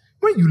sins.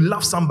 When you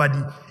love somebody,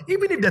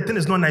 even if the thing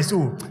is not nice,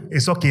 oh,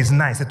 it's okay, it's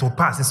nice, it will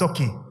pass, it's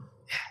okay.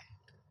 Yeah.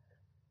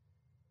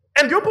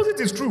 And the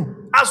opposite is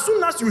true. As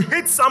soon as you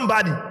hate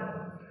somebody,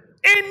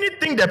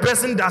 anything the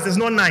person does is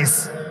not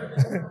nice.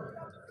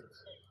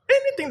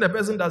 Anything the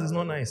person does is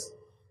not nice.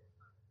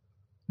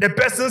 The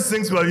person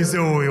sings well, you say,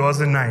 oh, it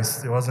wasn't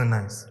nice, it wasn't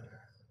nice.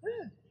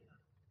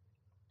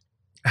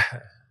 Yeah.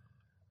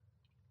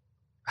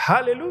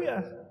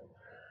 Hallelujah.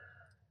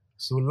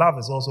 So love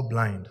is also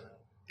blind.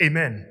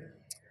 Amen.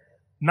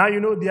 Now you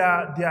know there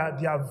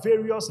are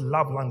various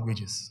love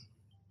languages.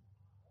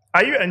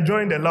 Are you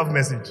enjoying the love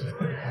message?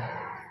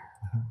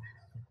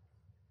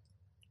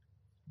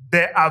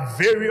 There are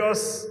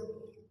various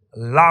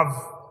love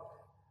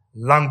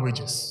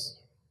languages.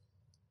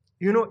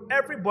 You know,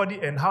 everybody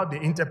and how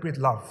they interpret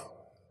love.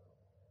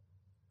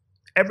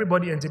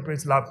 Everybody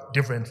interprets love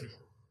differently.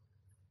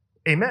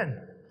 Amen.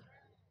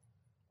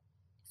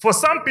 For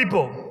some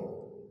people,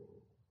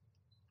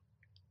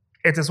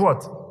 it is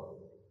what?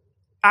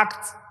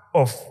 Act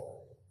of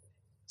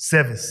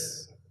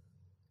service.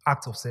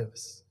 Act of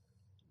service.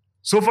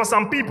 So for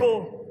some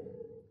people,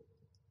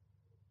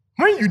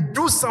 when you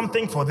do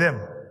something for them,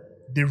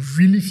 they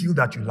really feel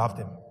that you love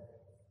them.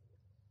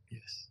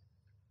 Yes.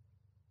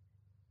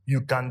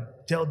 You can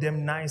tell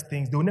them nice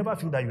things. They'll never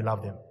feel that you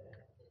love them.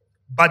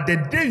 But the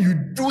day you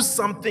do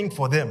something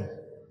for them,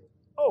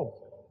 oh,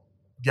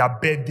 their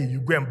birthday,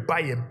 you go and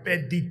buy a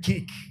birthday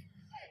cake.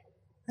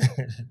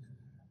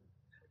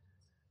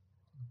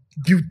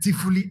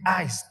 Beautifully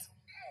iced.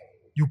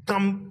 You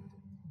come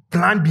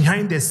plan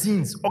behind the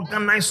scenes,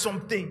 organize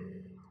something.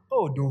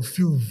 Oh, they'll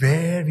feel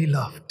very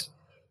loved.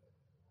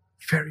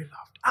 Very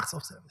loved. Acts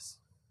of service.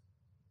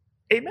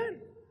 Amen.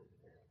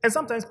 And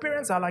sometimes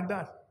parents are like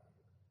that.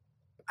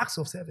 Acts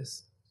of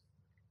service.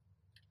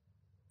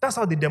 That's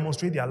how they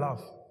demonstrate their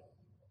love.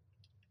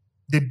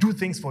 They do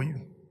things for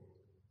you.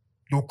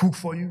 They'll cook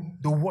for you.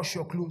 They'll wash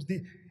your clothes.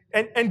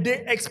 And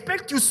they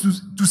expect you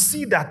to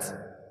see that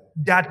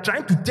they are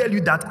trying to tell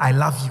you that I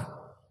love you.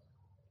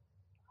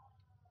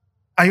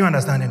 Are you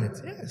understanding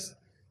it? Yes.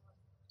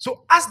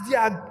 So as they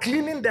are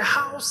cleaning the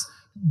house,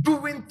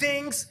 doing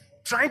things,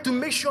 trying to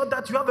make sure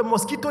that you have a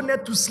mosquito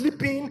net to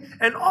sleep in,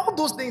 and all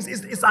those things,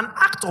 is an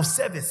act of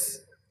service.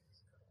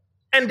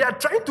 And they are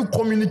trying to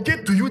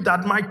communicate to you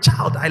that, my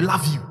child, I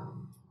love you.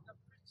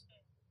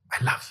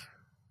 I love you.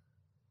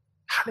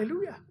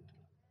 Hallelujah.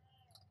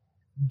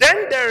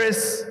 Then there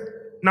is,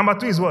 number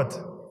 2 is what?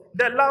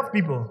 They love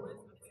people.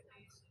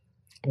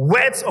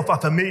 Words of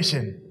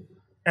affirmation.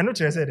 And what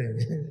you said?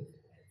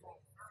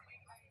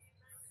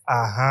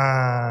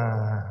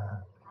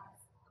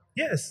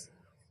 Yes.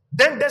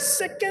 Then the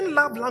second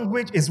love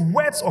language is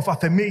words of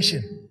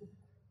affirmation.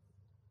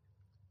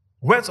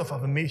 Words of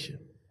affirmation.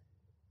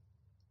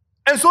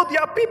 And so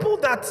there are people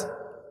that,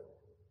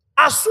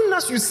 as soon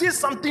as you say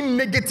something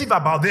negative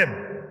about them,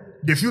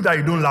 they feel that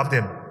you don't love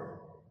them.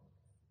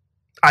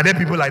 Are there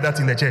people like that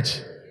in the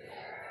church?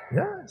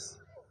 Yes.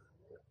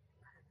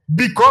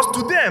 Because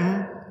to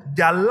them,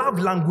 their love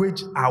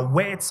language are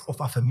words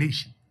of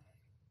affirmation.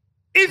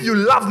 If you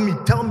love me,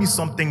 tell me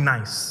something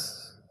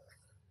nice.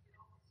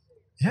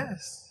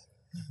 Yes.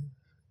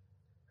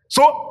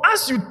 So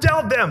as you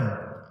tell them,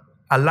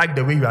 I like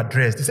the way you are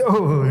dressed, they say,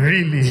 oh,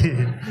 really?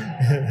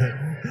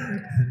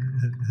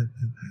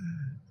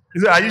 He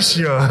said, are you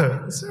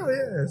sure? So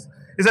yes.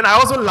 He said, I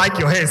also like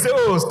your hair. He said,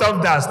 oh,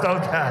 stop that,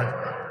 stop that.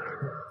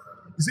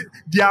 You see,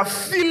 they are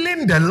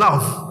feeling the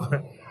love.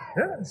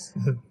 Yes.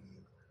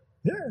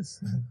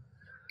 Yes.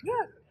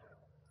 Yeah.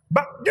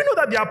 But you know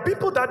that there are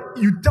people that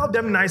you tell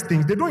them nice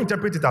things, they don't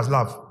interpret it as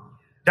love.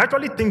 They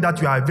actually think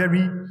that you are a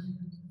very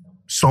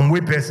some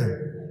way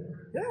person.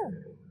 Yeah.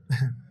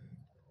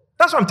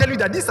 That's why I'm telling you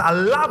that these are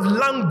love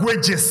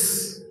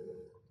languages.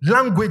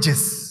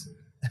 Languages.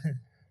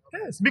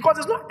 Yes. Because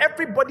it's not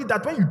everybody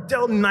that when you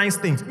tell nice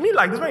things, me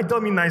like this, when you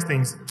tell me nice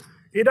things,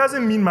 it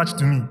doesn't mean much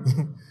to me.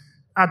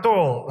 At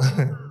all.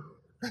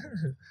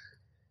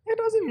 It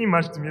doesn't mean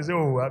much to me. You say,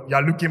 oh,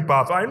 you're looking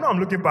powerful. I know I'm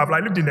looking powerful. I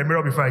looked in the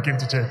mirror before I came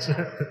to church.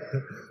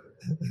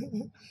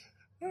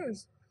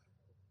 Yes.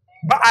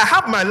 But I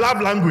have my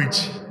love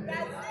language.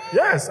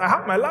 Yes, I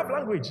have my love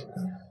language.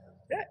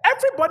 Yeah,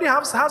 everybody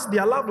has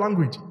their love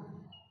language.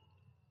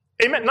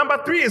 Amen. Number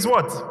 3 is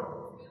what?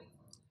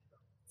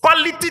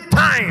 Quality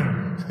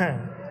time.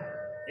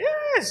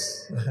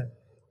 Yes.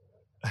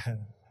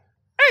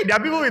 Hey, there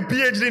are people with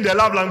PhD in their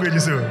love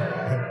languages. So.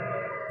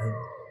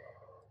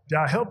 They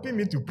are helping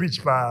me to preach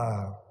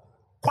for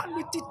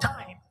quality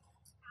time.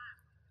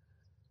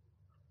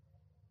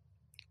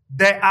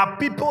 There are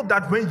people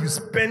that when you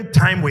spend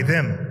time with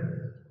them,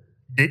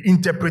 they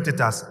interpret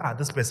it as,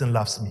 this person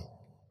loves me.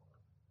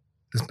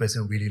 This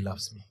person really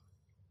loves me.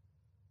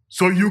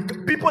 So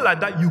people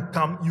like that, you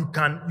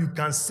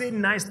can say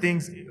nice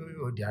things.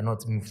 Oh, they are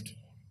not moved.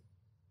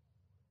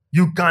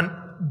 You can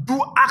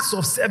do acts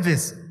of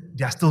service.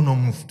 They are still not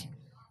moved.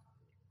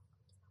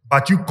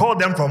 But you call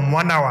them from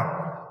 1 hour.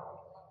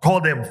 Call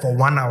them for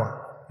 1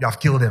 hour. You have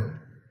killed them.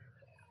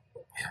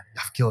 Yeah, you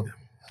have killed them.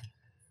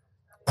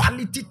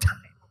 Quality time.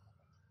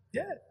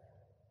 Yeah.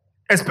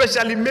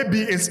 Especially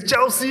maybe it's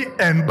Chelsea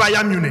and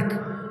Bayern Munich.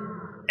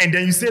 And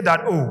then you say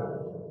that, oh,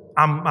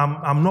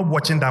 I'm not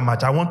watching that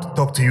match. I want to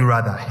talk to you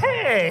rather.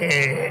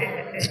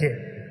 Hey!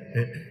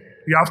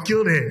 You have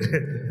killed it.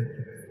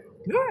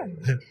 Yeah.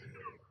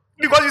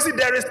 Because you see,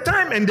 there is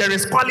time and there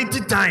is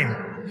quality time.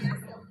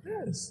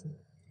 Yes.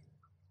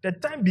 The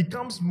time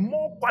becomes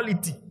more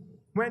quality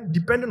when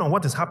depending on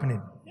what is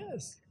happening.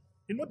 Yes.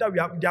 You know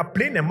that they are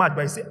playing a match,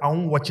 but you say, I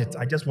won't watch it.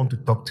 I just want to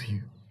talk to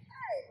you.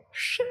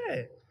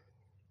 Share.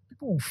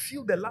 People will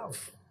feel the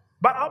love.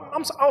 But I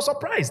was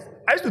surprised.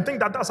 I used to think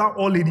that that's how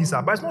all ladies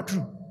are, but it's not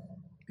true.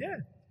 Yeah.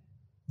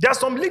 There are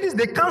some ladies,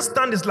 they can't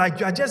stand. It's like,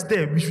 you are just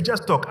there. We should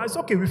just talk. It's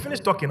okay. We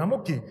finished talking. I'm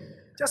okay.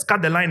 Just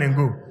cut the line and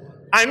go.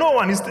 I know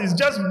one. He's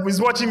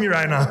watching me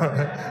right now.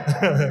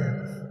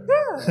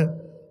 Yeah.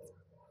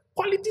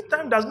 Quality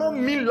time does not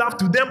mean love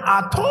to them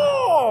at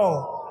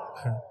all.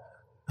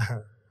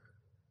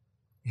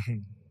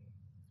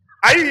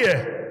 Are you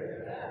here?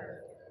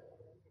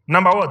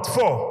 Number what?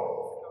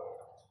 4.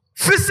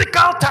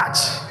 Physical touch.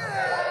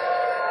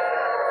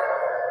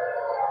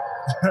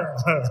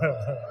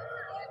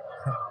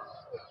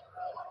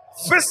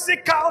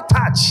 Physical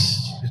touch.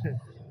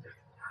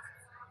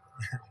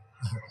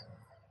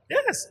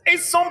 Yes,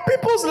 it's some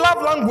people's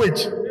love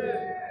language.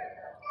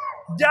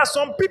 There are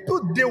some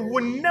people, they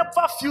will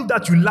never feel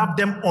that you love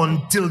them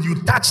until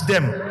you touch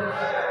them.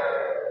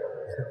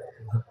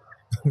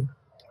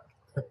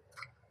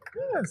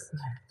 Yes.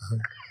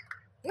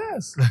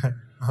 Yes.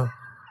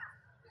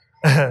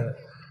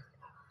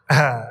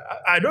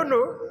 I don't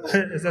know.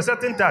 It's a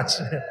certain touch.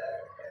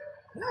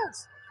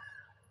 Yes.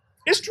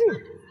 It's true.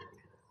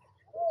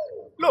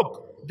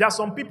 Look, there are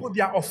some people,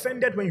 they are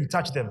offended when you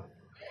touch them.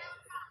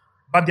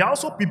 But there are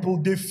also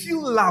people, they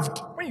feel loved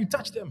when you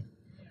touch them.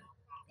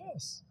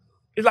 Yes.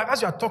 It's like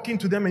as you are talking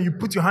to them and you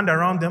put your hand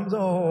around them.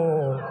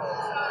 Oh,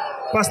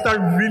 Pastor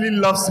really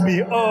loves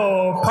me.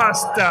 Oh,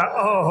 Pastor.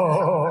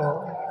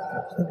 Oh.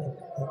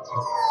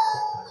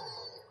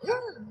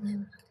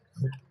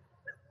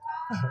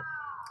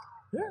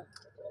 Yeah.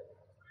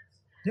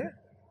 Yeah.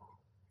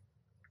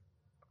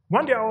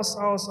 One day I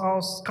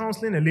was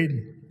counseling a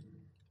lady,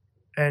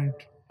 and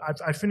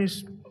I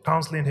finished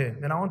counseling her,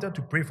 and I wanted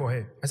to pray for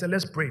her. I said,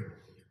 let's pray.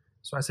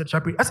 So I said, shall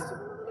I pray? I said,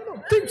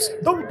 no, please,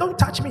 don't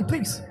touch me,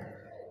 please.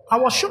 I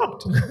was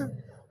shocked.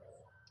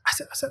 I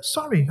said,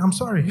 sorry, I'm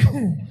sorry.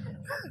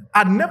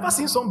 I'd never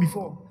seen someone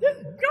before. Yeah,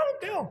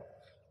 girl.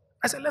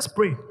 I said, let's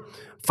pray.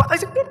 Father, I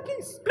said, no,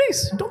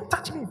 please, don't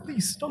touch me,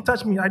 please, don't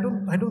touch me. I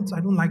don't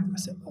like it. I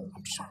said, oh,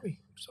 I'm sorry.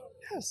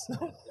 Yes,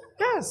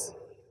 yes.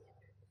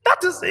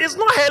 That is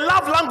not her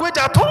love language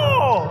at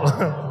all.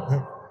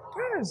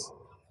 Yes.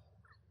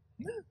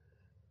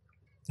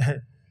 Yeah.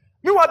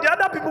 Meanwhile, the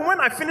other people, when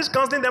I finish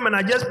counseling them and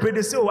I just pray,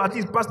 they say, oh, at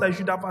least, Pastor, you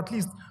should have at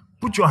least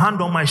put your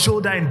hand on my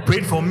shoulder and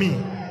prayed for me.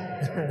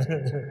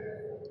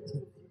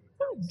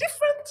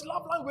 Different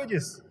love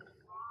languages.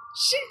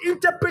 She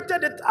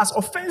interpreted it as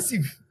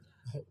offensive.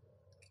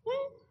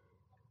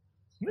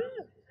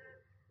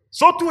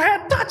 So to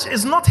her, touch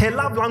is not her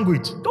love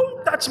language.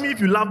 Don't touch me if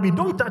you love me.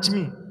 Don't touch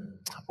me.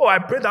 Oh, I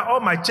pray that all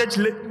my church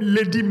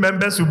lady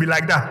members will be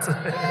like that.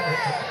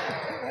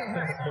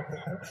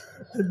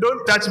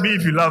 Don't touch me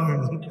if you love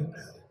me.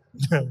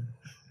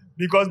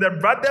 Because the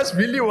brothers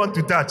really want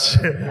to touch.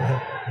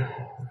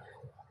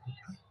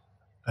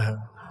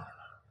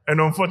 And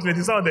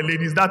unfortunately, some of the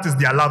ladies, that is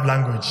their love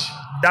language.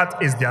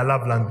 That is their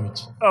love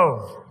language.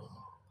 Oh,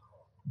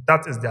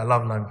 that is their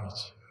love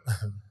language.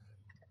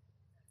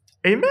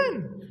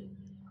 Amen.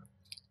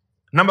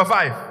 Number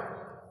 5.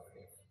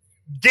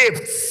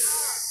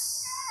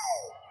 Gifts.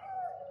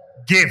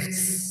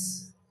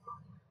 Gifts.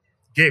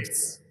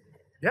 Gifts.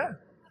 Yeah.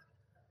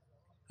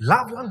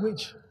 Love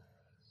language.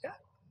 Yeah.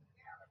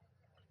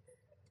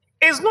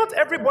 It's not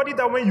everybody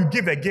that when you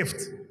give a gift,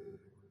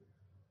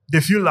 they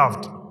feel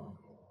loved.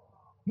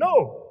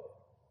 No.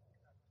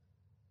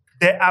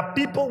 There are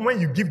people when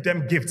you give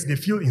them gifts, they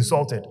feel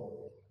insulted.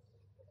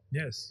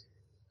 Yes.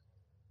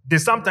 They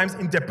sometimes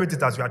interpret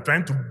it as you are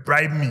trying to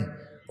bribe me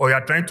or you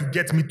are trying to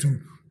get me to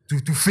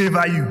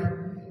favor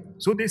you.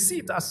 So they see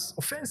it as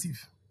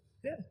offensive.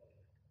 Yeah.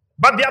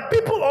 But there are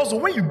people also,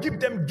 when you give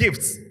them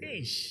gifts,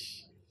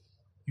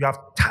 you have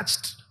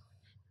touched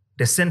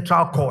the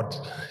central chord.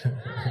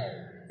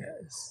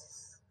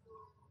 Yes.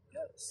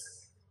 Yes.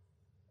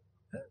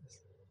 Yes.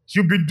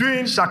 You'll be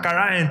doing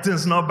shakara and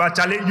things now, but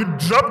Charlie, you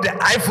drop the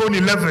iPhone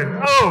 11.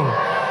 Oh!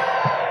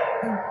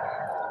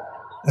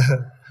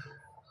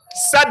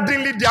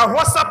 Suddenly they are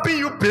WhatsApping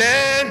you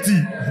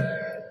plenty.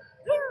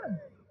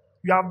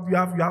 Yeah. You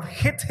have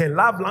hit her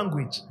love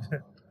language.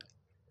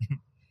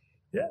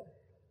 Yeah.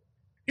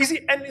 You see,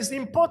 and it's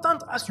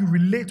important as you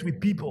relate with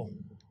people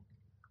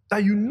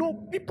that you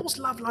know people's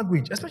love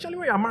language, especially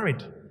when you are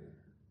married.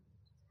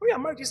 When you are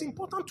married, it's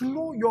important to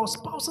know your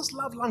spouse's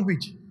love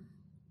language.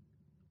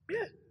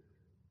 Yeah.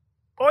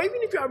 Or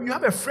even if you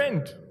have a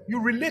friend,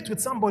 you relate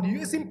with somebody,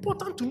 it's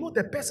important to know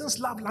the person's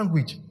love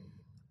language.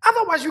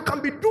 Otherwise, you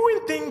can be doing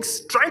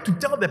things trying to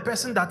tell the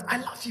person that I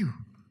love you.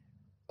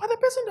 But the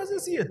person doesn't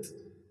see it.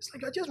 It's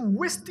like you're just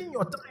wasting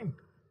your time.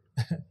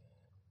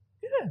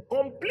 Yeah,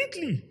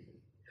 completely.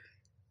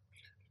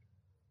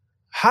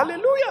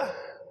 Hallelujah.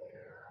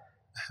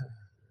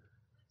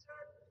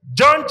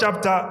 John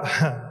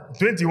chapter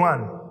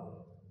 21.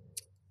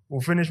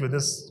 We'll finish with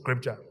this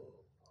scripture.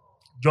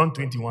 John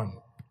 21.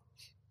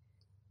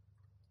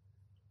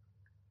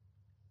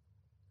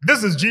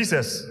 This is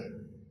Jesus.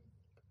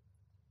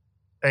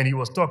 And he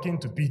was talking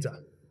to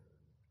Peter.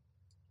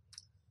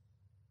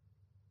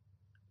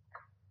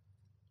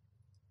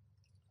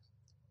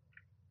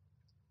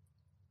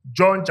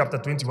 John chapter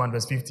 21,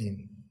 verse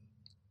 15.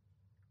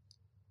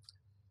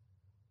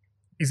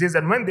 He says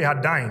that when they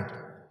had dined,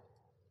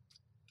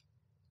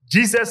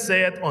 Jesus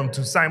said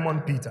unto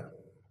Simon Peter,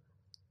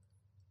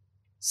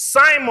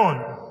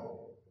 Simon,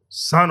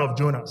 son of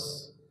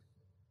Jonas,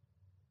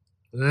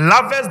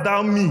 lovest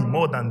thou me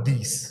more than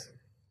these?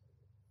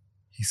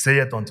 He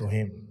saith unto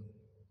him,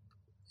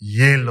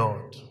 Yea,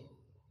 Lord,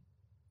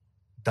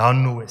 thou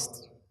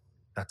knowest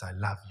that I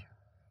love you.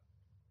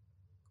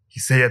 He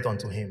saith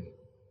unto him,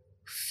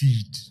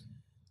 feed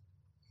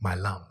my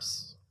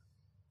lambs.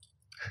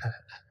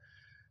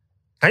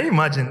 Can you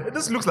imagine?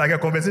 This looks like a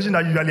conversation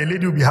that usually a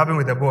lady will be having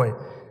with a boy.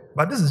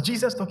 But this is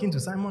Jesus talking to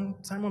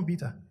Simon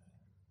Peter.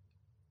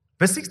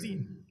 Verse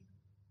 16.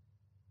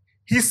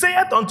 He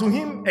saith unto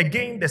him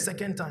again the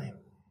second time,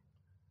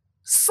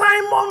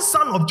 Simon,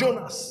 son of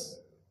Jonas,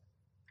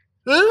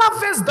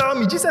 lovest thou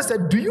me? Jesus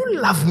said, do you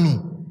love me?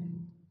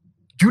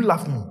 Do you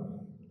love me?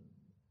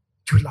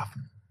 Do you love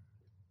me?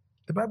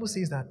 The Bible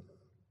says that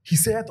he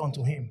saith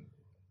unto him,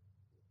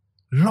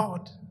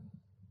 Lord,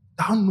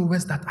 thou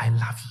knowest that I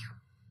love you.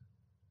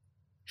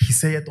 He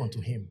saith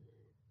unto him,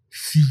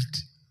 feed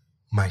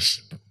my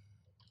sheep.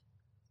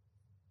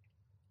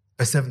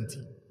 Verse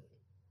 17.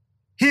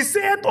 He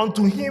saith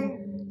unto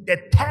him the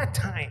third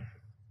time,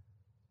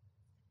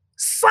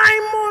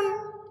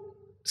 Simon,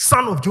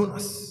 son of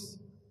Jonas,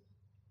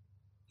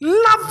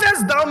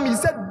 lovest thou me? He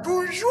said,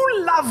 do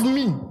you love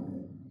me?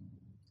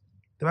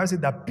 The Bible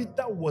said that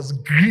Peter was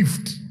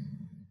grieved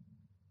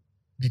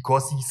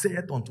because he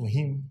said unto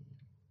him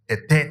the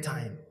third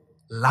time,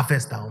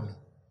 lovest thou me?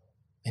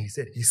 And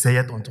he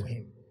said unto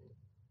him,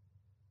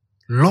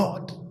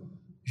 Lord,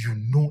 you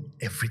know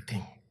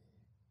everything.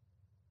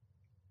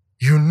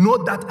 You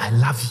know that I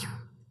love you.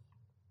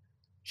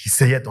 He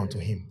said unto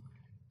him,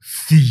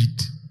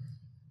 feed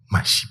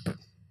my sheep.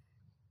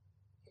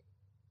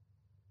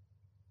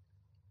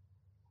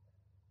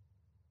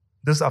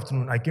 This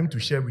afternoon, I came to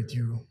share with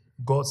you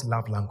God's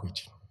love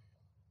language.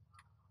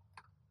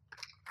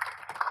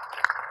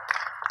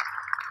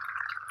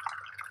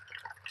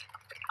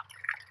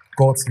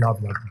 God's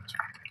love language.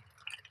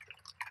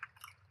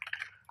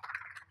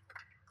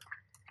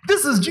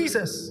 This is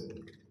Jesus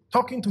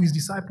talking to his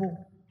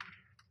disciple,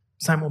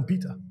 Simon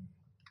Peter.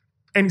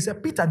 And he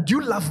said, Peter, do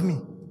you love me?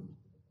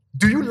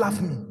 Do you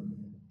love me?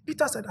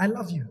 Peter said, I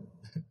love you.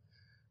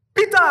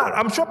 Peter,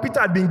 I'm sure Peter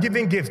had been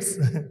giving gifts.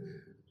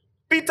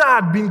 Peter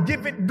had been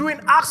doing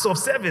acts of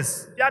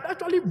service. He had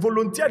actually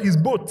volunteered his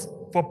boat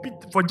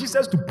for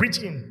Jesus to preach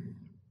in.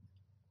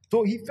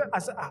 So he felt, I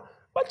said,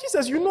 but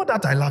Jesus, you know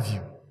that I love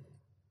you.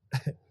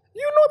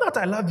 You know that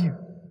I love you.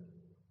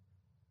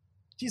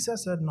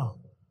 Jesus said, no.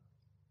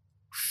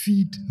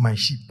 Feed my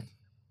sheep.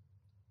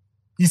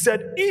 He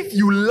said, if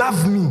you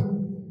love me,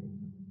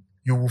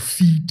 you will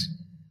feed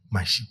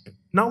my sheep.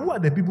 Now, who are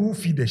the people who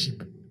feed the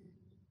sheep?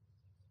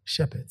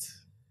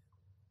 Shepherds.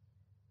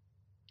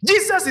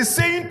 Jesus is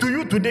saying to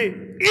you today,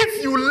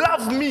 if you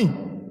love me,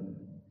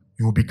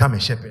 you will become a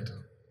shepherd.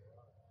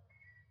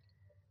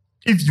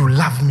 If you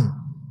love me,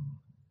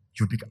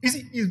 you become. You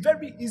see, it's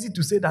very easy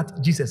to say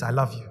that, Jesus, I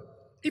love you.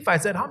 If I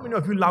said, how many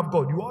of you love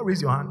God? You all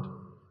raise your hand.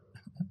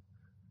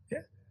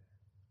 Yeah?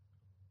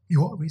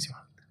 You all raise your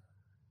hand.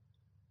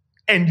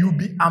 And you'll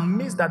be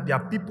amazed that there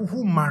are people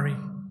who marry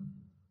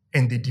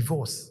and they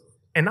divorce.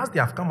 And as they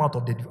have come out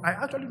of the divorce, I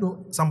actually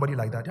know somebody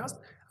like that.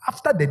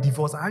 After the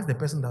divorce, I asked the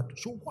person that,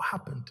 so what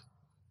happened?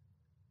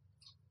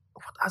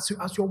 As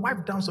your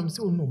wife done something,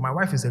 say, oh no, my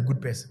wife is a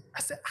good person.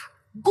 I said,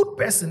 good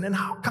person, and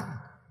how come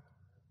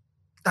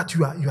that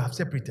you have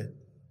separated?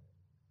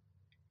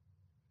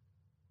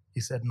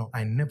 He said, no,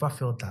 I never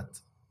felt that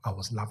I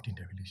was loved in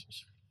the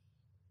relationship.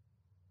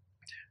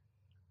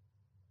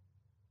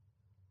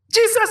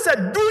 Jesus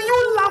said, do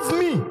you love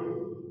me?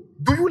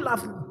 Do you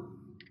love me?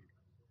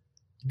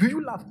 Do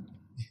you love me?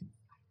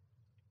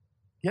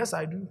 Yes,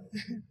 I do.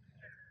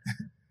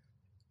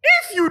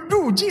 If you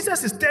do,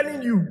 Jesus is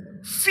telling you,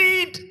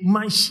 feed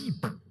my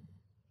sheep.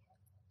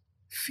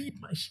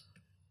 Feed my sheep.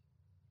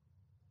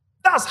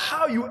 That's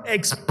how you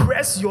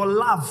express your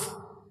love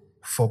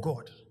for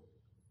God.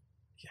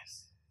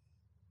 Yes.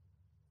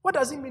 What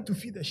does it mean to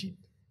feed the sheep?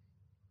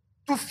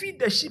 To feed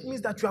the sheep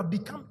means that you have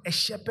become a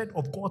shepherd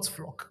of God's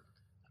flock.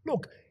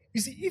 Look,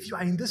 you see, if you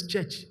are in this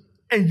church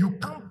and you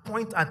can't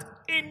point at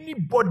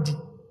anybody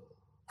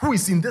who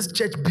is in this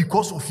church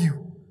because of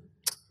you,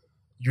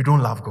 you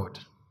don't love God.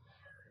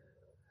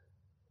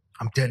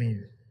 I'm telling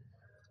you.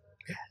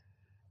 Yeah.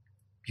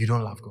 You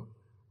don't love God.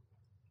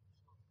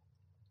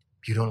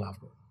 You don't love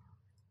God.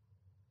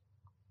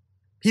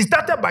 He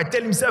started by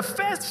telling himself,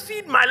 first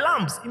feed my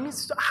lambs. It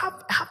means to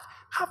have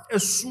a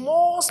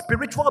small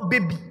spiritual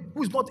baby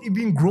who is not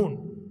even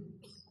grown.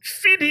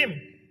 Feed him.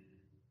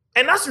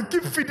 And as you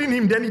keep feeding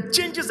him, then it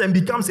changes and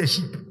becomes a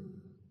sheep.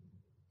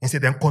 And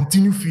said, then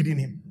continue feeding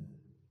him.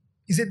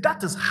 He said,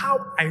 that is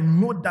how I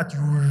know that you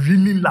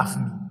really love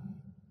me.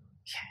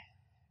 Yeah.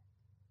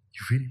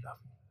 You really love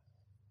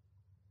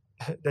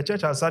me. The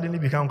church has suddenly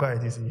become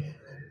quiet, you see.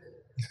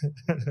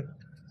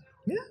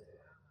 Yeah.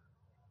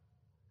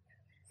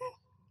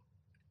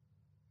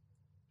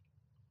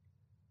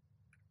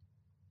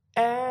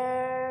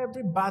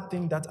 Every bad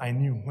thing that I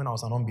knew when I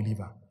was an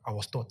unbeliever, I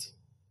was taught.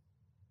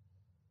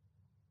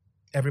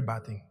 Every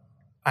bad thing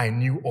I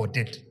knew or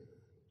did,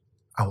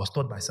 I was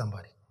taught by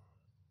somebody.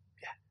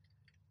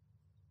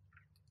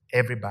 Yeah.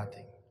 Every bad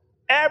thing.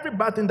 Every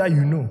bad thing that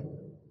you know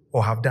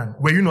or have done,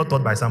 were you not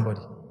taught by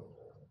somebody?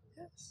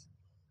 Yes.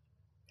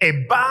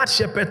 A bad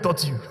shepherd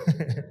taught you.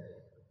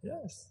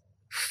 Yes.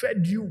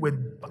 Fed you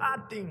with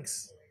bad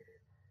things.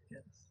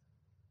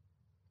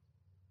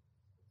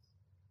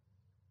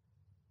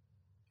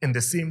 In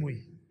the same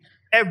way,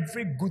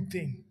 every good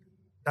thing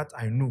that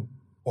I know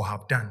or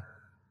have done,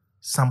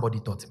 somebody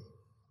taught me.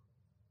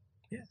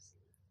 Yes.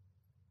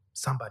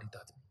 Somebody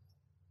taught me.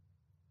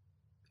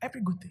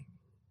 Every good thing.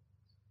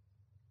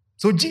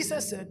 So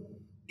Jesus said,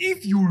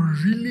 if you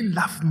really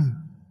love me,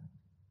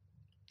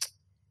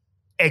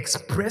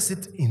 express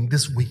it in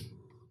this way.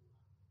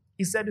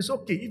 He said, it's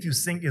okay if you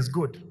sing, it's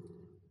good.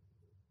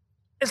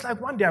 It's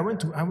like one day I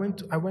went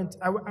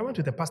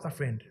with a pastor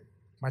friend.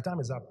 My time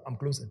is up. I'm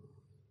closing.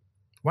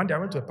 One day I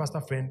went to a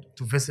pastor friend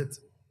to visit.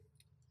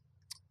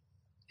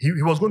 He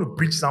was going to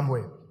preach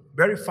somewhere,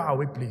 very far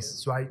away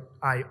place. So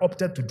I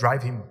opted to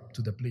drive him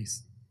to the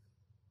place.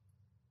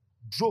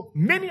 Drove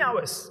many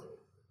hours.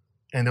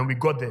 And then we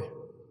got there.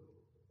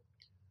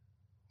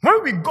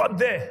 When we got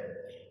there,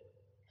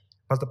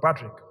 Pastor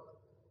Patrick,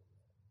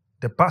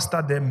 the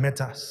pastor there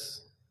met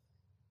us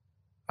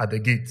at the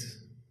gate.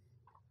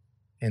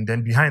 And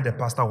then behind the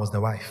pastor was the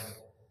wife.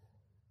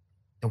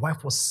 The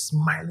wife was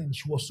smiling.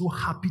 She was so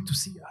happy to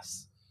see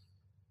us.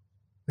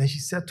 Then she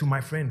said to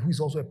my friend, who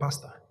is also a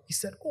pastor, he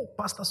said, oh,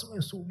 Pastor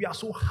so-and-so, we are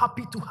so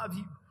happy to have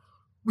you.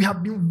 We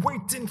have been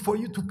waiting for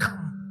you to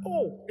come.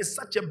 Oh, it's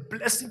such a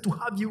blessing to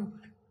have you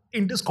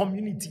in this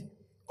community.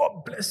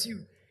 God bless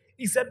you.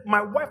 He said,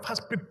 my wife has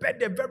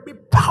prepared a very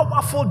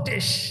powerful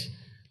dish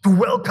to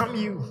welcome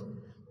you.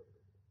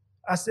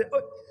 I said,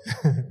 oh.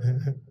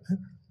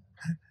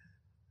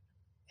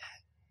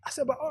 I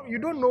said, but you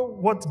don't know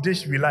what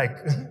dish we like.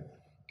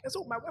 And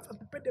so my wife has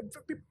prepared a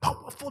very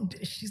powerful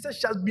dish. She said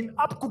she has been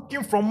up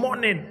cooking from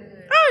morning.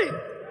 Hey!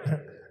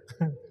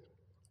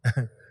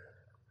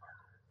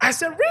 I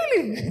said,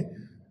 really? I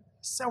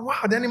said,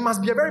 wow, then it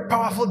must be a very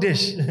powerful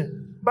dish.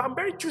 But I'm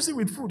very choosy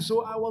with food,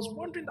 so I was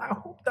wondering, I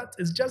hope that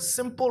it's just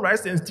simple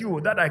rice and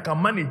stew that I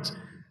can manage.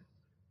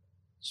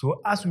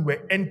 So as we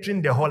were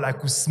entering the hall, I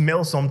could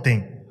smell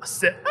something. I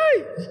said,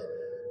 hey!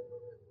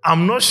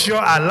 I'm not sure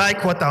I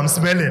like what I'm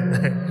smelling.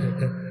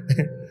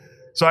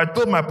 So I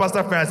told my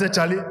pastor friend, I said,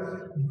 Charlie,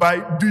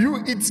 do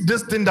you eat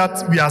this thing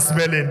that we are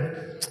smelling?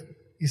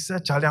 He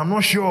said, Charlie, I'm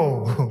not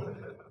sure.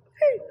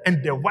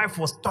 And the wife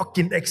was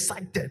talking,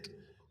 excited.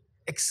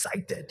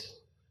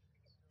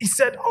 He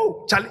said,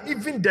 oh, Charlie,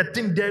 even the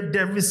thing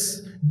there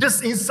is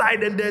this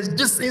inside and there's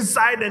this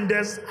inside and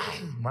there's,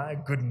 oh, my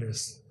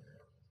goodness.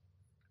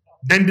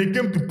 Then they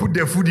came to put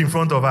their food in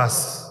front of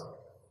us.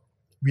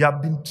 We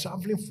have been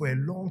traveling for a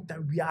long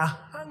time. We are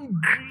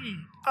hungry.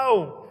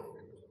 Oh,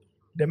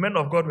 the men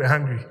of God were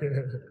hungry.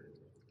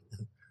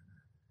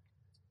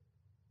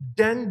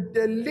 Then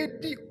the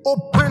lady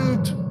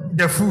opened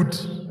the food.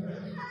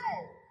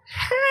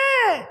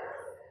 Hey!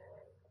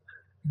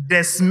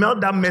 The smell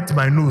that met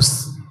my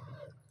nose.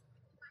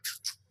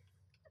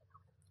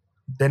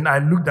 Then I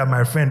looked at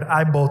my friend,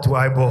 eyeball to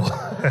eyeball.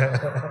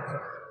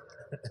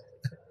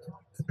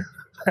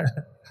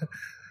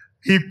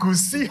 He could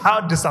see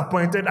how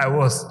disappointed I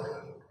was.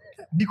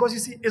 Because you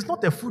see, it's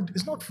not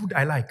food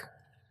I like.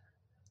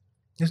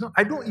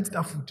 I don't eat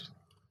that food.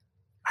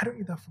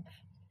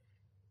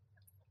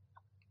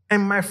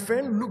 And my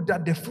friend looked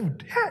at the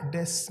food. Yeah,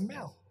 the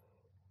smell.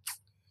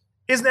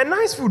 It's a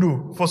nice food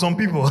though, for some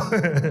people.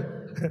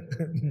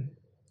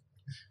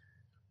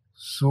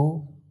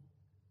 So,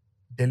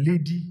 the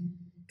lady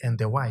and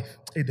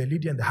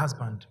the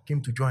husband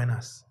came to join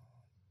us.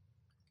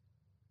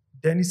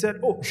 Then he said,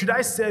 oh, should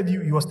I serve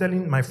you? He was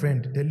telling my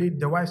friend.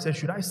 The wife said,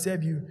 should I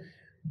serve you?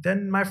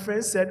 Then my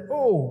friend said,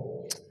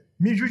 oh,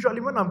 me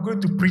usually when I'm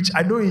going to preach,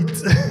 I don't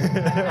eat.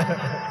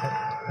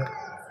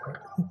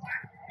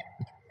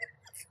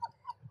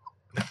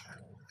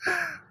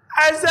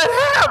 I said,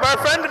 hey, my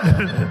friend.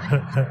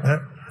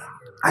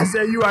 I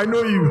said, I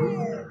know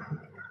you.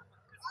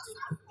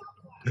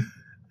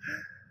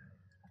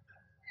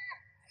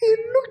 He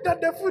looked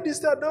at the food, he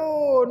said,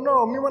 oh,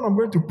 no, me when I'm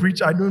going to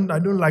preach, I don't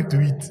like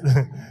to eat.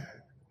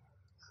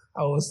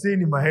 I was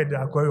saying in my head,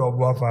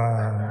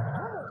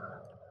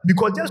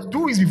 because just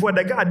 2 weeks before,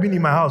 the guy had been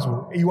in my house.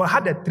 He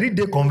had a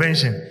 3-day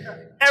convention.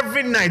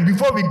 Every night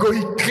before we go,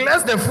 he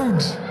clears the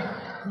food.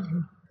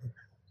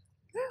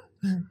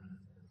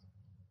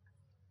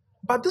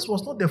 But this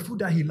was not the food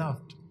that he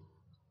loved.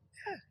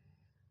 Yeah.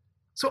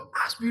 So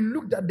as we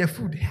looked at the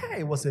food,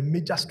 it was a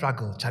major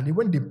struggle, Charlie.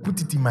 When they put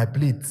it in my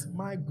plate,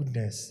 my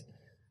goodness.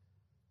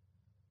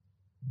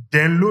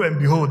 Then lo and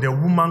behold, the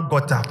woman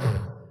got up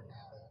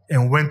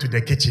and went to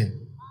the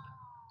kitchen.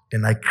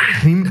 Then I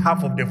cleaned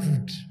half of the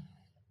food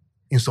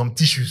in some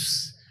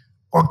tissues,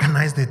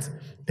 organized it,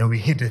 then we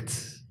hid it,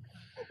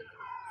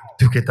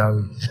 took it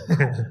away.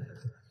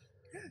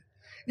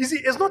 You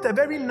see, it's not a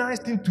very nice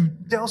thing to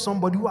tell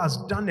somebody who has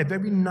done a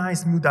very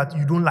nice meal that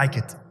you don't like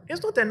it.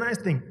 It's not a nice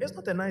thing.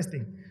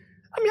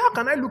 I mean, how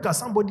can I look at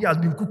somebody who has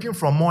been cooking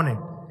from morning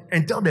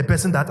and tell the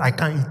person that I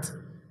can't eat?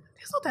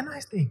 It's not a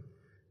nice thing.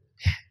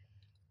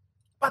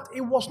 But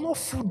it was not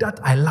food that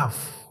I love.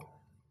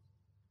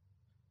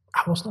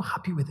 I was not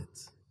happy with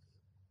it.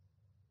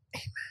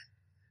 Amen.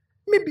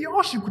 Maybe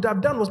all she could have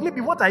done was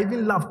maybe what I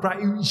even loved,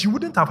 she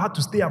wouldn't have had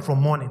to stay up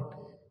from morning.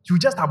 She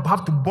would just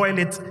have to boil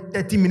it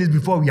 30 minutes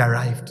before we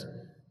arrived.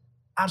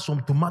 Add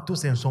some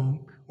tomatoes and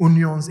some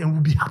onions, and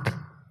we'll be happy.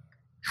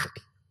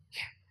 Happy.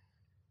 Yeah.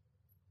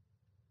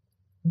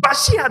 But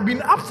she had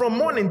been up from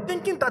morning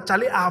thinking that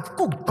Charlie, I have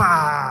cooked.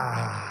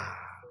 Bah.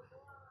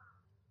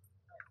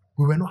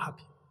 We were not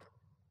happy.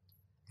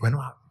 We were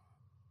not happy.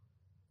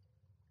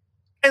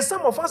 And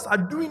some of us are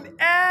doing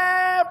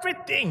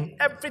everything.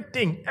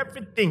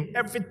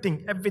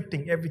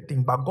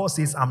 But God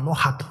says, I'm not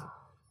happy.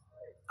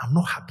 I'm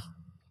not happy.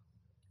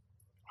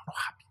 I'm not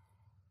happy.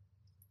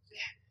 Yeah.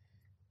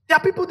 There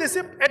are people, they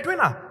say,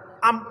 Edwina,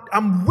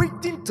 I'm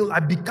waiting till I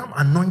become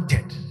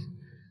anointed.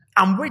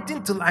 I'm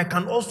waiting till I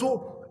can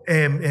also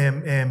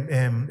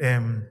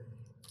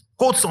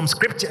quote some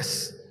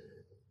scriptures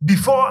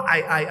before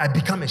I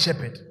become a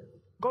shepherd.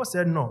 God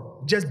said,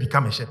 no, just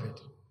become a shepherd.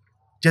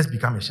 Just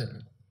become a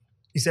shepherd.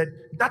 He said,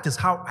 that is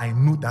how I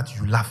know that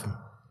you love me.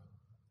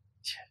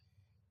 Yeah.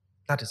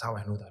 That is how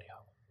I know that you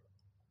love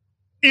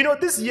me. You know,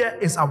 this year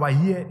is our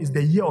year, is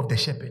the year of the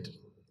shepherd.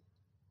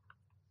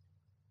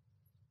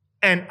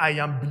 And I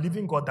am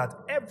believing God that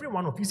every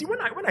one of you, see,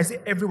 when I say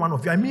every one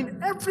of you, I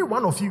mean every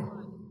one of you.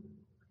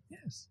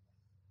 Yes.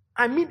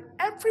 I mean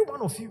every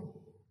one of you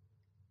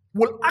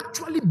will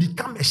actually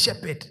become a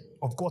shepherd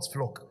of God's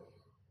flock.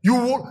 You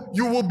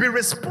will be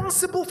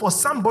responsible for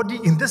somebody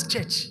in this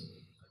church.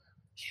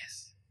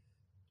 Yes.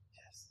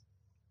 Yes.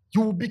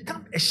 You will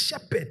become a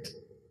shepherd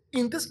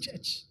in this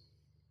church.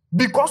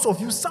 Because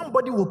of you,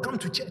 somebody will come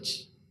to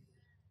church.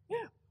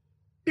 Yeah.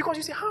 Because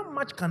you say, how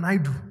much can I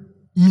do?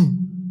 Me,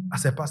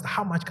 as a pastor,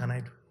 how much can I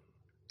do?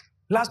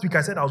 Last week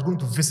I said I was going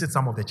to visit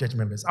some of the church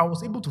members. I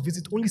was able to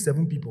visit only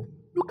 7 people.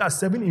 Look at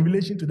 7 in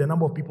relation to the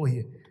number of people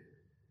here.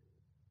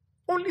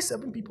 Only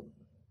 7 people.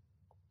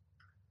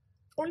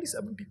 Only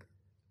 7 people.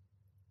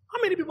 How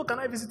many people can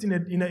I visit in a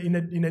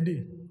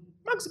day?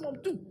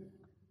 Maximum 2.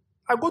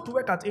 I go to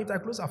work at 8, I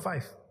close at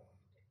 5.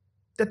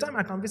 The time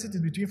I can visit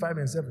is between 5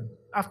 and 7.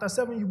 After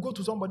 7, you go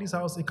to somebody's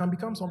house, it can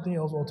become something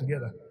else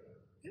altogether.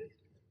 Yeah.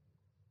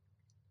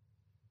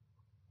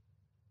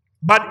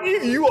 But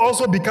if you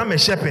also become a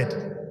shepherd,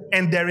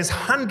 and there is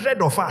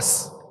 100 of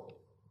us,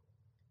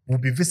 we'll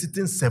be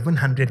visiting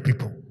 700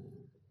 people.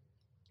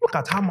 Look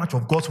at how much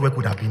of God's work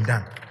would have been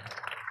done.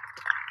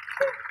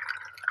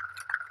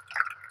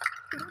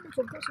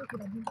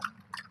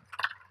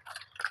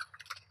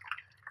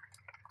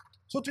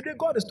 So today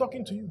God is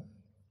talking to you.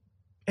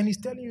 And he's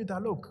telling you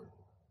that, look,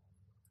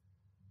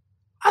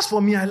 as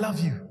for me, I love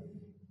you.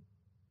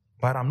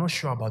 But I'm not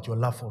sure about your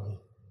love for me.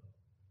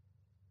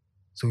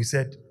 So he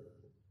said,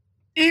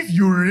 if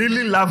you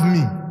really love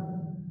me,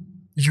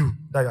 you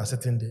that you are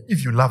sitting there,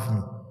 if you love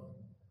me,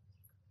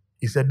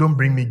 he said, don't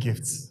bring me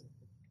gifts.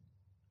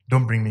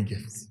 Don't bring me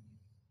gifts.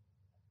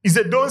 He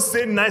said, don't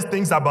say nice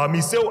things about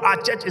me. Say, oh, our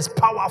church is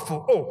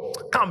powerful. Oh,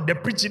 come, they're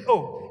preaching.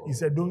 Oh, he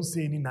said, don't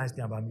say any nice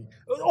thing about me.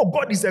 Oh,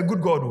 God is a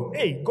good God. Oh,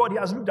 hey, God, he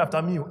has looked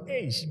after me. Oh,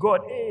 hey,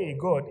 God, hey,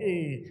 God,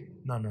 hey.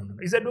 No.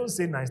 He said, don't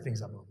say nice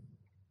things about me.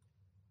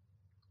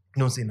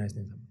 Don't say nice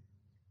things about me.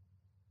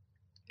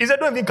 He said,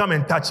 don't even come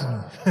and touch me.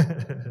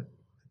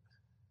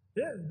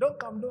 Yeah, don't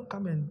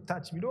come and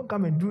touch me. Don't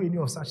come and do any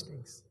of such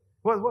things.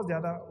 What's the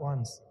other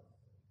ones?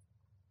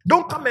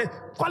 Don't come and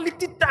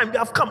quality time. They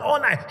have come all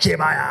night.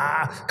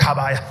 Shebaya,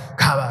 kabaya.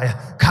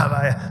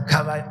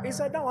 He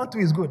said that one too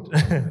is good.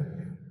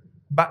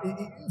 But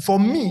for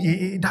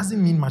me, it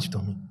doesn't mean much to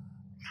me.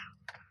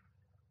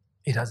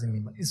 It doesn't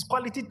mean much. It's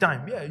quality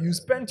time. Yeah, you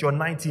spent your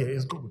night here.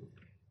 It's good.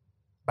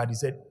 But he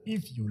said,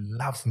 if you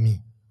love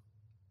me,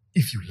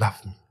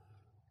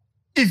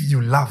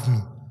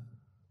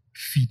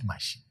 feed my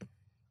sheep.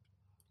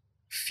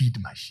 Feed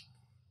my sheep.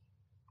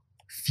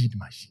 Feed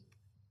my sheep.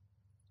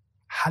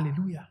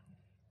 Hallelujah.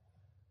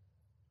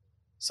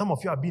 Some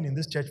of you have been in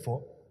this church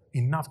for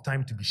enough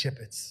time to be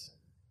shepherds.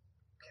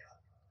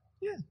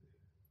 Yeah.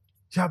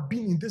 You have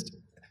been in this.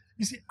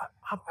 You see,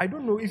 I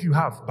don't know if you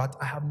have, but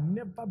I have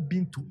never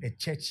been to a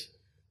church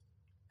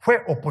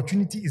where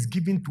opportunity is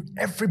given to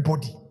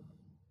everybody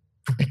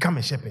to become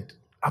a shepherd.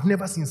 I've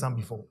never seen some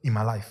before in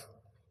my life.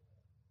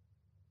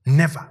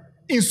 Never.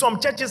 In some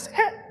churches,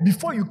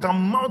 before you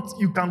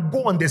can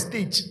go on the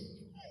stage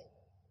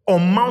or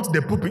mount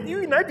the pulpit.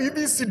 You might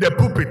even see the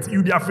pulpit,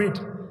 you'll be afraid.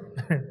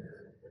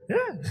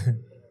 Yeah.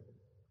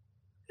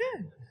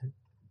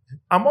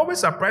 I'm always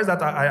surprised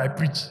that I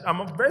preach.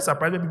 I'm very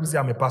surprised when people say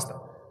I'm a pastor.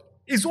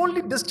 It's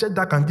only this church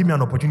that can give me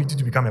an opportunity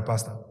to become a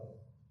pastor.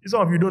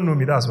 Some of you don't know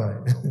me, that's why.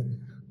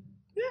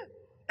 Yeah.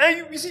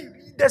 And you see,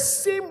 the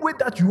same way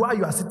that you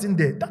are sitting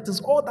there. That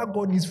is all that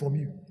God needs from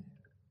you.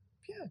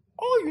 Yeah.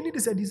 All you need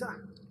is a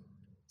desire.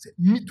 Say,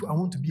 me too, I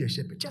want to be a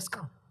shepherd. Just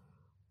come.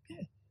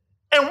 Yeah.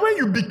 And when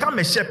you become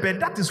a shepherd,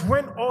 that is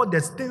when all the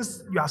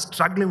things you are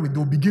struggling with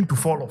will begin to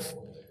fall off.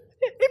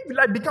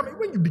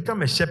 When you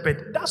become a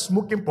shepherd, that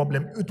smoking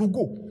problem, it will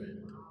go.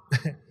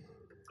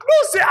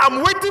 Don't say,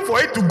 I'm waiting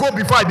for it to go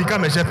before I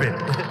become a shepherd.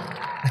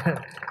 Yeah.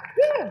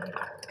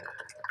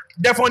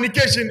 The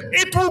fornication,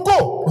 it will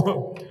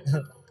go.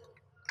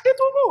 It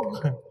will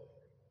go.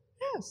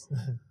 Yes.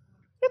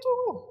 It will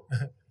go.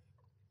 Yeah.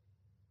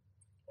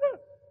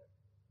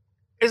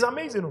 It's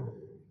amazing.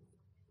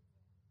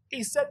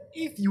 He said,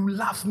 if you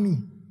love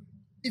me,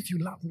 If you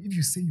love me, if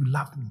you say you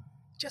love me,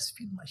 just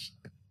feed my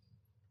sheep.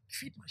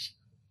 Feed my sheep.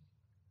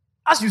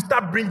 As you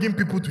start bringing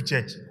people to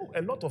church,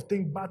 a lot of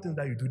things, bad things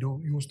that you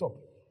do, you will stop.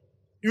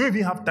 You don't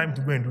even have time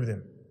to go and do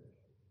them.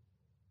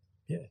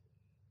 Yeah.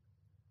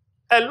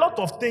 A lot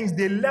of things,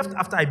 they left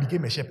after I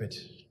became a shepherd.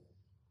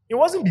 It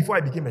wasn't before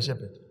I became a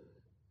shepherd.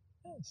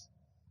 Yes.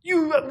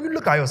 You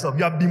look at yourself.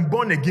 You have been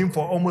born again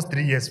for almost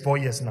 3 years, 4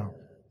 years now.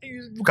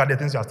 You look at the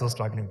things you are still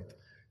struggling with.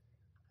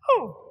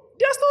 Oh,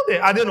 they are still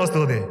there. Are they not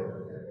still there?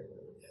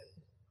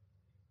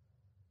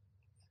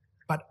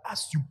 But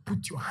as you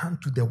put your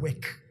hand to the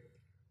work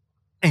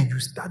and you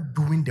start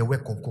doing the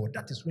work of God,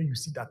 that is when you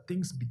see that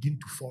things begin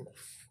to fall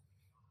off.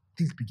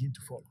 Things begin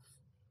to fall off.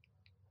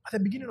 At the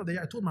beginning of the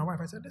year, I told my wife,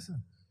 I said,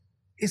 listen,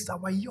 it's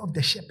our year of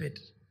the shepherd.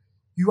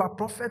 You are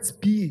prophets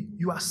PA.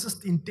 You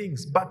assist in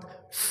things,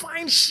 but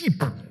find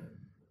sheep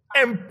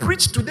and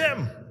preach to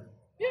them.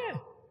 Yeah.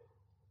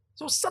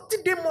 So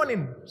Saturday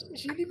morning,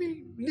 she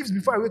even leaves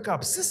before I wake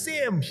up. 6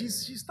 a.m. She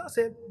starts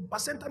a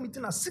Bacenta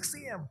meeting at 6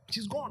 a.m.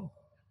 She's gone.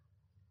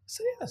 I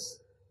said, yes.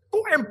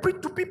 Go and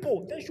preach to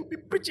people. Then she'll be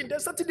preaching. Then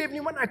Saturday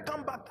evening when I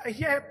come back, I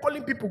hear her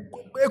calling people.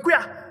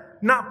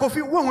 Now,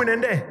 Kofi, when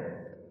in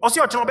there? I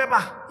said,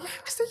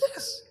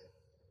 yes.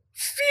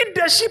 Feed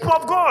the sheep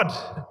of God.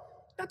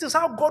 That is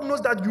how God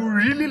knows that you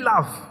really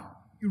love.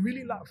 You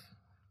really love.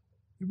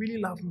 You really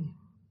love me.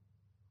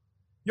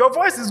 Your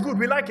voice is good.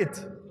 We like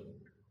it.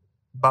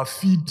 But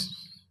feed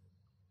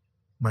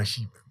my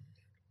sheep.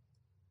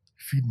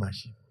 Feed my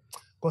sheep.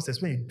 Because that's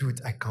when you do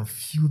it, I can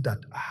feel that,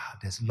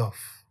 there's love.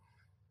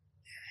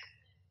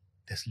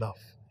 There's love.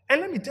 And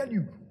let me tell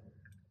you,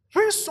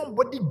 when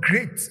somebody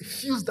great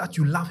feels that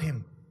you love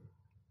him,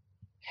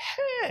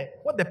 hey,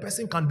 what the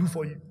person can do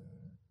for you.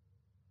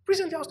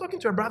 Recently, I was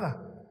talking to a brother.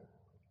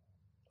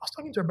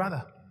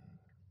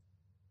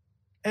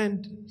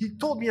 And he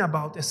told me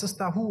about a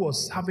sister who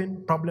was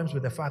having problems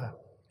with the father.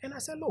 And I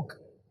said, look,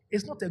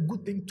 it's not a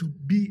good thing to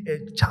be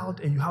a child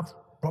and you have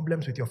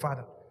problems with your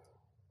father.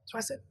 So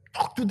I said,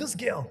 talk to this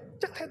girl.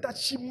 Tell her that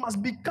she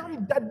must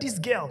become daddy's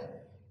girl.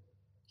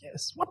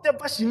 Yes,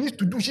 whatever she needs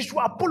to do, she should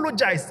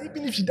apologize.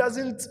 Even if she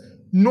doesn't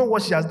know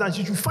what she has done,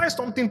 she should find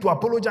something to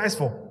apologize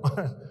for.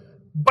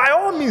 By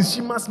all means,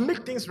 she must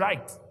make things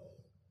right.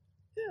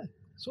 Yeah.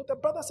 So the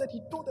brother said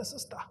he told the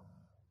sister,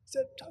 he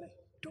said, Charlie,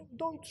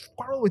 don't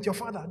quarrel with your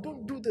father.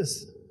 Don't do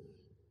this.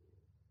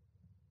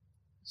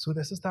 So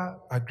the sister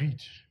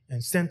agreed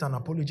and sent an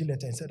apology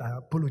letter and said, I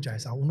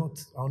apologize. I will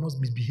not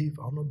misbehave.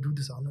 I will not do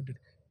this. I will not do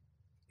that.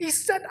 He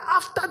said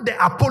after the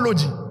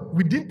apology,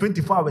 within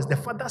 24 hours, the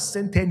father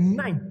sent her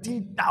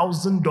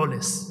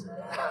 $19,000.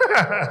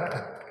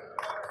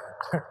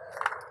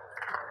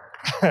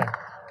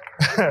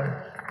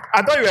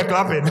 I thought you were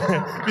clapping.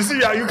 You see,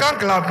 you can't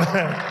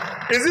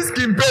clap. Is this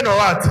campaign or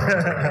what?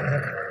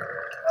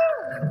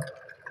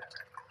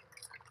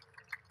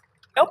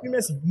 Help me,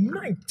 Mercy.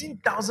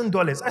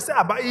 $19,000. I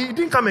said, but he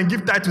didn't come and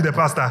give tithe to the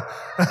pastor.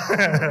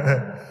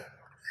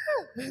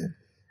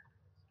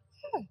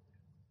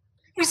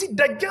 You see,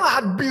 the girl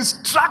had been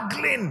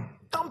struggling.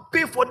 Can't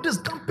pay for this,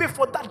 can't pay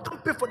for that,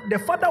 can't pay for... The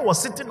father was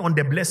sitting on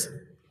the blessing.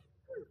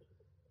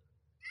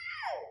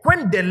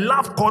 When the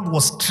love cord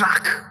was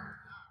struck,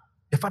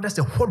 the father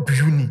said, what do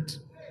you need?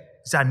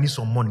 He said, I need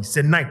some money. He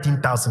said,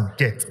 19,000,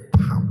 get.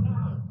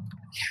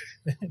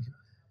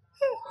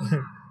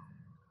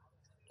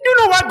 You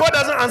know why God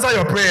doesn't answer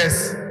your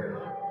prayers?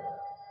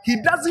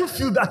 He doesn't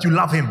feel that you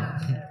love him.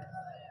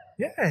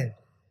 Yeah.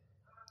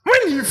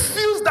 When he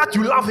feels that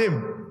you love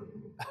him,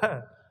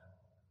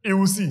 he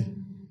will see.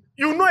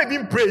 You will not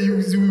even pray, he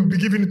will be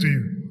giving it to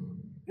you.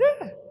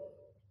 Yeah.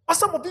 Or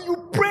some of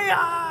you pray,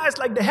 it's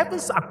like the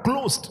heavens are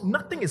closed.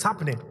 Nothing is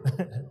happening.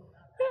 Yeah.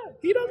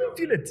 He doesn't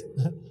feel it.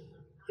 He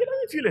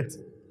doesn't feel it.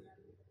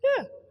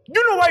 Yeah.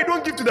 You know why you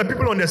don't give to the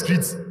people on the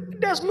streets?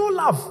 There's no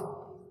love.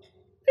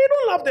 You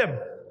don't love them.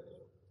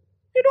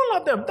 You don't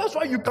love them. That's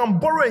why you can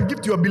borrow and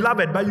give to your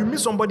beloved, but you meet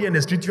somebody in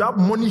the street, you have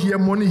money here,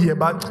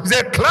 but you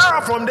say,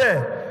 Clara from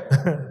there.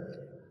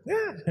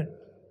 Yeah.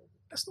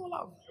 There's no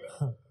love.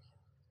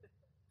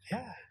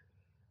 Yeah.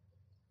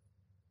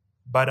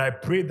 But I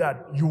pray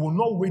that you will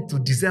not wait till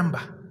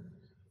December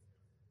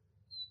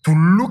to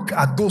look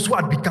at those who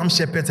had become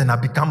shepherds and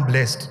have become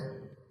blessed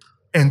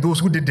and those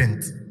who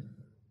didn't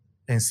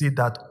and say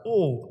that,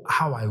 oh,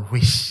 how I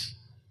wish.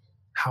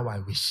 How I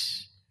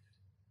wish.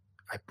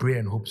 I pray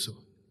and hope so.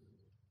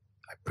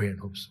 I pray and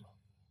hope so.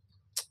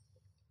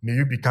 May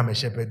you become a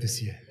shepherd this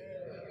year.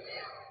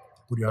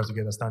 Put your hands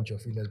together, stand to your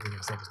feet, let's bring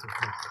ourselves to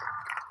faith.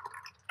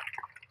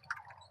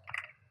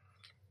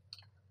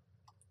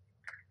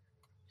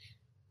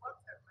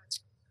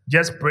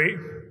 Just pray.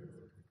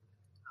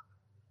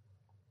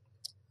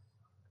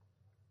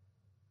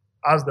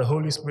 Ask the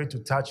Holy Spirit to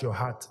touch your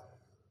heart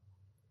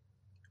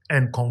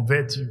and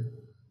convert you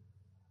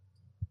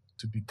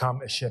to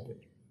become a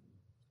shepherd.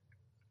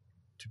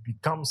 To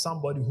become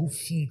somebody who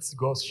feeds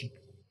God's sheep.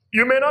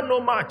 You may not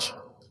know much,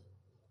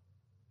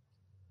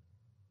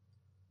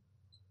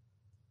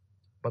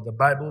 but the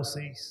Bible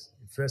says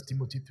in 1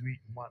 Timothy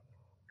 3:1,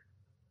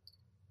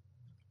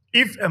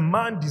 If a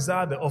man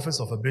desires the office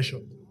of a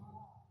bishop,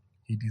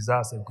 he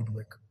desires a good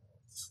work.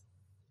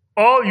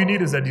 All you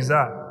need is a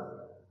desire.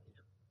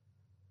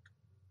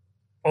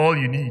 All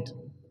you need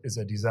is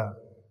a desire.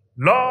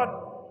 Lord,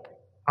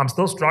 I'm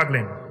still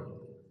struggling,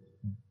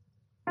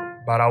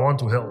 but I want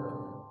to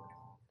help.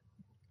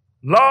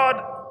 Lord,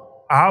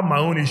 I have my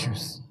own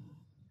issues,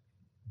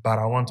 but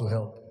I want to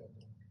help.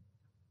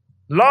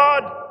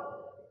 Lord,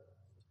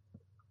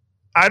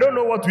 I don't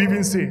know what to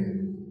even say,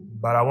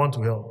 but I want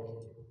to help.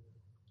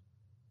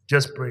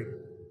 Just pray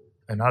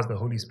and ask the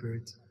Holy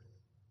Spirit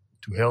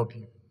to help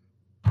you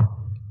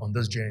on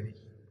this journey.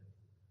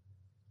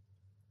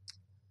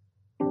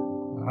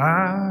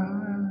 I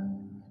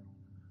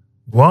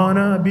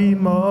wanna be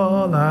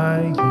more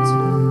like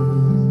you,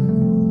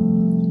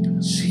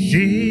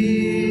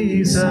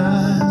 Jesus.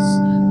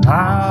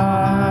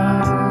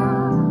 I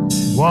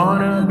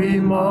wanna be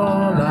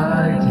more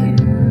like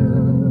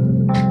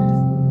you.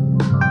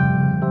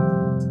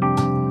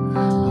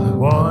 I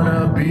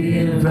wanna be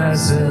a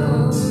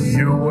vessel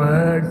you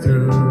work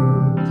through.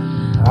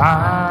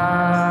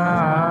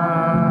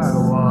 I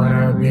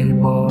wanna be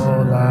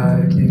more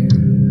like you.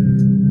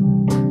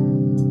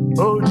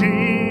 Oh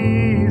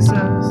Jesus,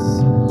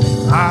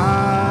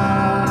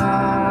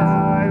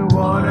 I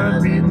wanna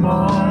be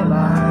more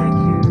like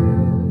you.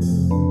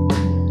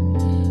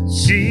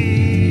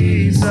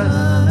 Jesus,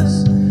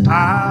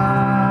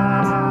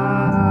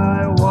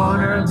 I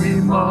wanna be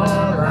more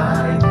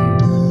like you.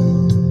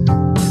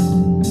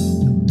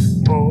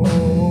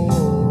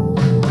 Oh,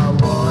 I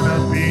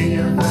wanna be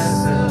a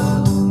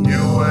vessel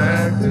you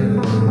work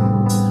through.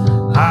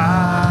 I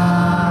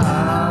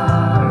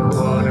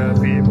wanna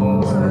be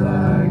more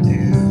like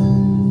you.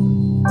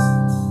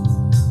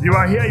 You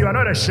are here, you are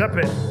not a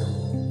shepherd,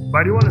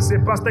 but you want to say,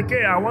 Pastor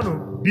K, I want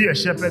to be a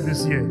shepherd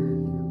this year.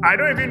 I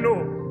don't even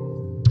know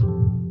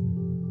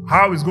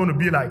how it's going to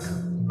be like,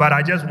 but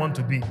I just want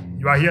to be.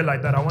 You are here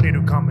like that. I want you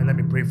to come and let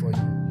me pray for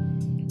you.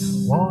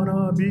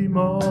 Wanna be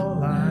more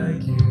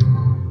like you.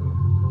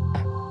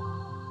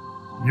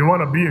 You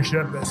want to be a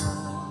shepherd?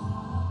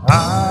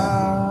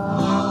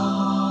 I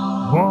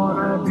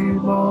wanna be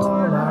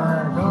more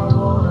like, I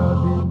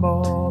wanna be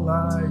more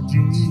like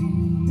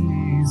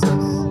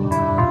Jesus.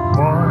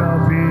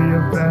 Wanna be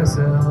a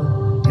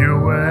vessel you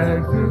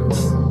work through.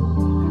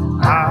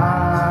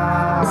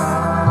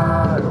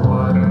 I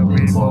wanna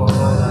be more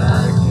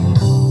like you.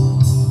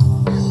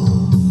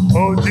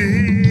 Oh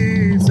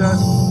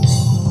Jesus,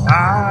 I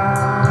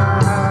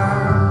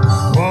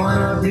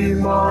wanna be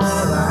more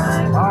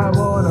like, I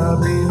wanna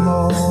be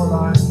more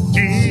like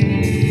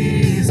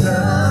Jesus.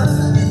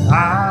 I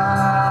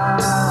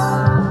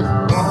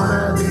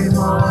wanna be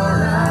more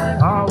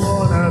like, I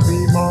wanna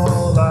be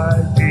more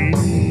like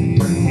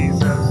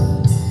Jesus.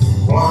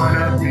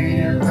 Wanna be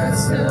a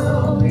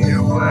vessel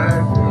you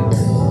work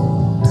through.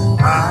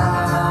 I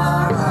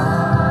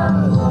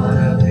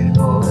wanna be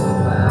more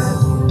like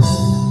you.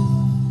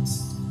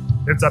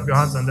 Lift up your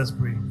hands and let's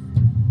pray.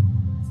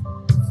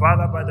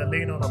 Father, by the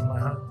laying on of my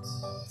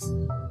hands,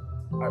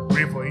 I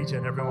pray for each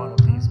and every one of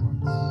these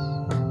ones.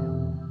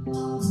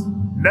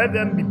 Let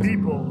them be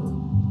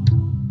people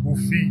who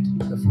feed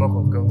the flock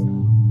of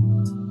God.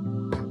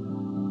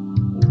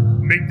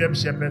 Make them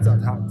shepherds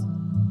at heart.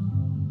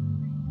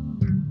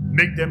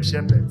 Make them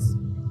shepherds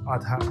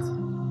at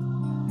heart.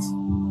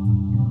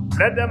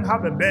 Let them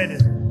have a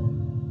burden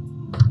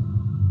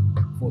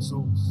for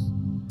souls.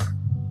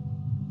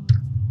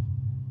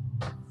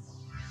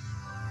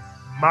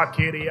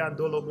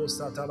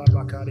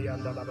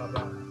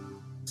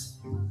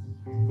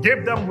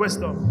 Give them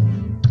wisdom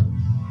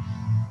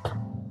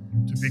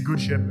to be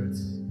good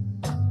shepherds.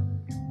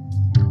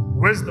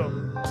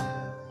 Wisdom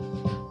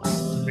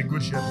to be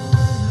good shepherds.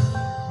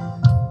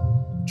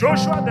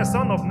 Joshua the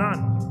son of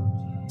Nun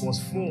was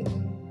full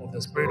of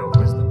the spirit of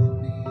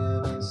wisdom,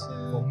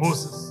 for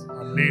Moses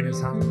had laid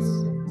his hands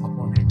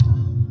upon him.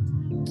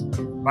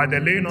 By the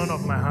laying on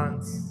of my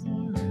hands,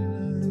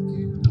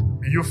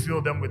 may you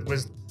fill them with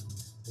wisdom.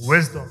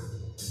 Wisdom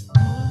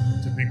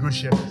to be good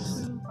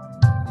shepherds.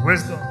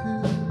 Wisdom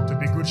to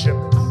be good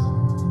shepherds.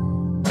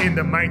 In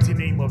the mighty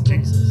name of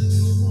Jesus.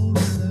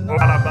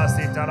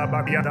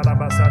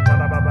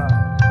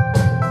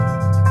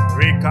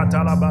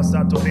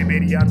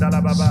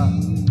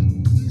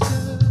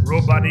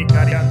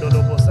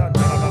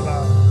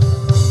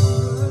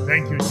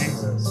 Thank you,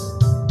 Jesus.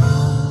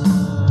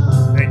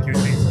 Thank you,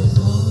 Jesus.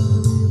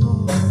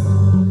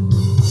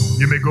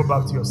 You may go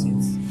back to your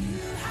seats.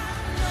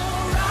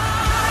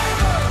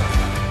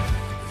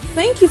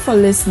 Thank you for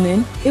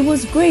listening. It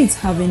was great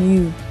having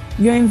you.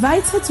 You're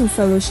invited to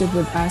fellowship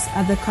with us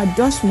at the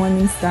Kadosh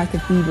Morning Star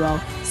Cathedral,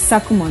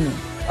 Sakumono,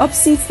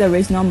 opposite the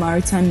Regional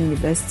Maritime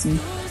University,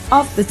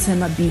 off the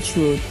Tema Beach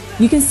Road.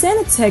 You can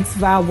send a text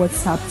via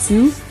WhatsApp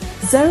to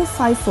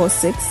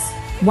 0546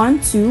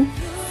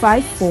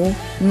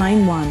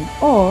 125491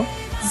 or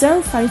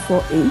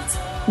 0548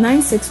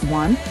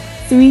 961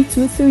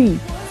 323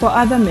 for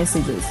other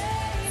messages.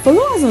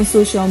 Follow us on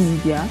social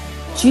media,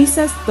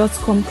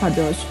 Jesus.com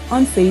Kadosh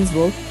on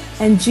Facebook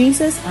and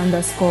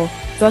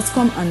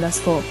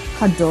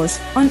Jesus_.com_Kadosh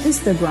on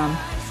Instagram.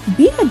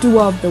 Be a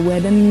doer of the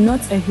word and not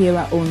a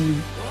hearer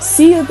only.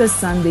 See you this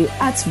Sunday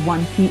at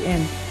 1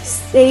 p.m.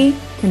 Stay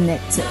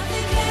connected.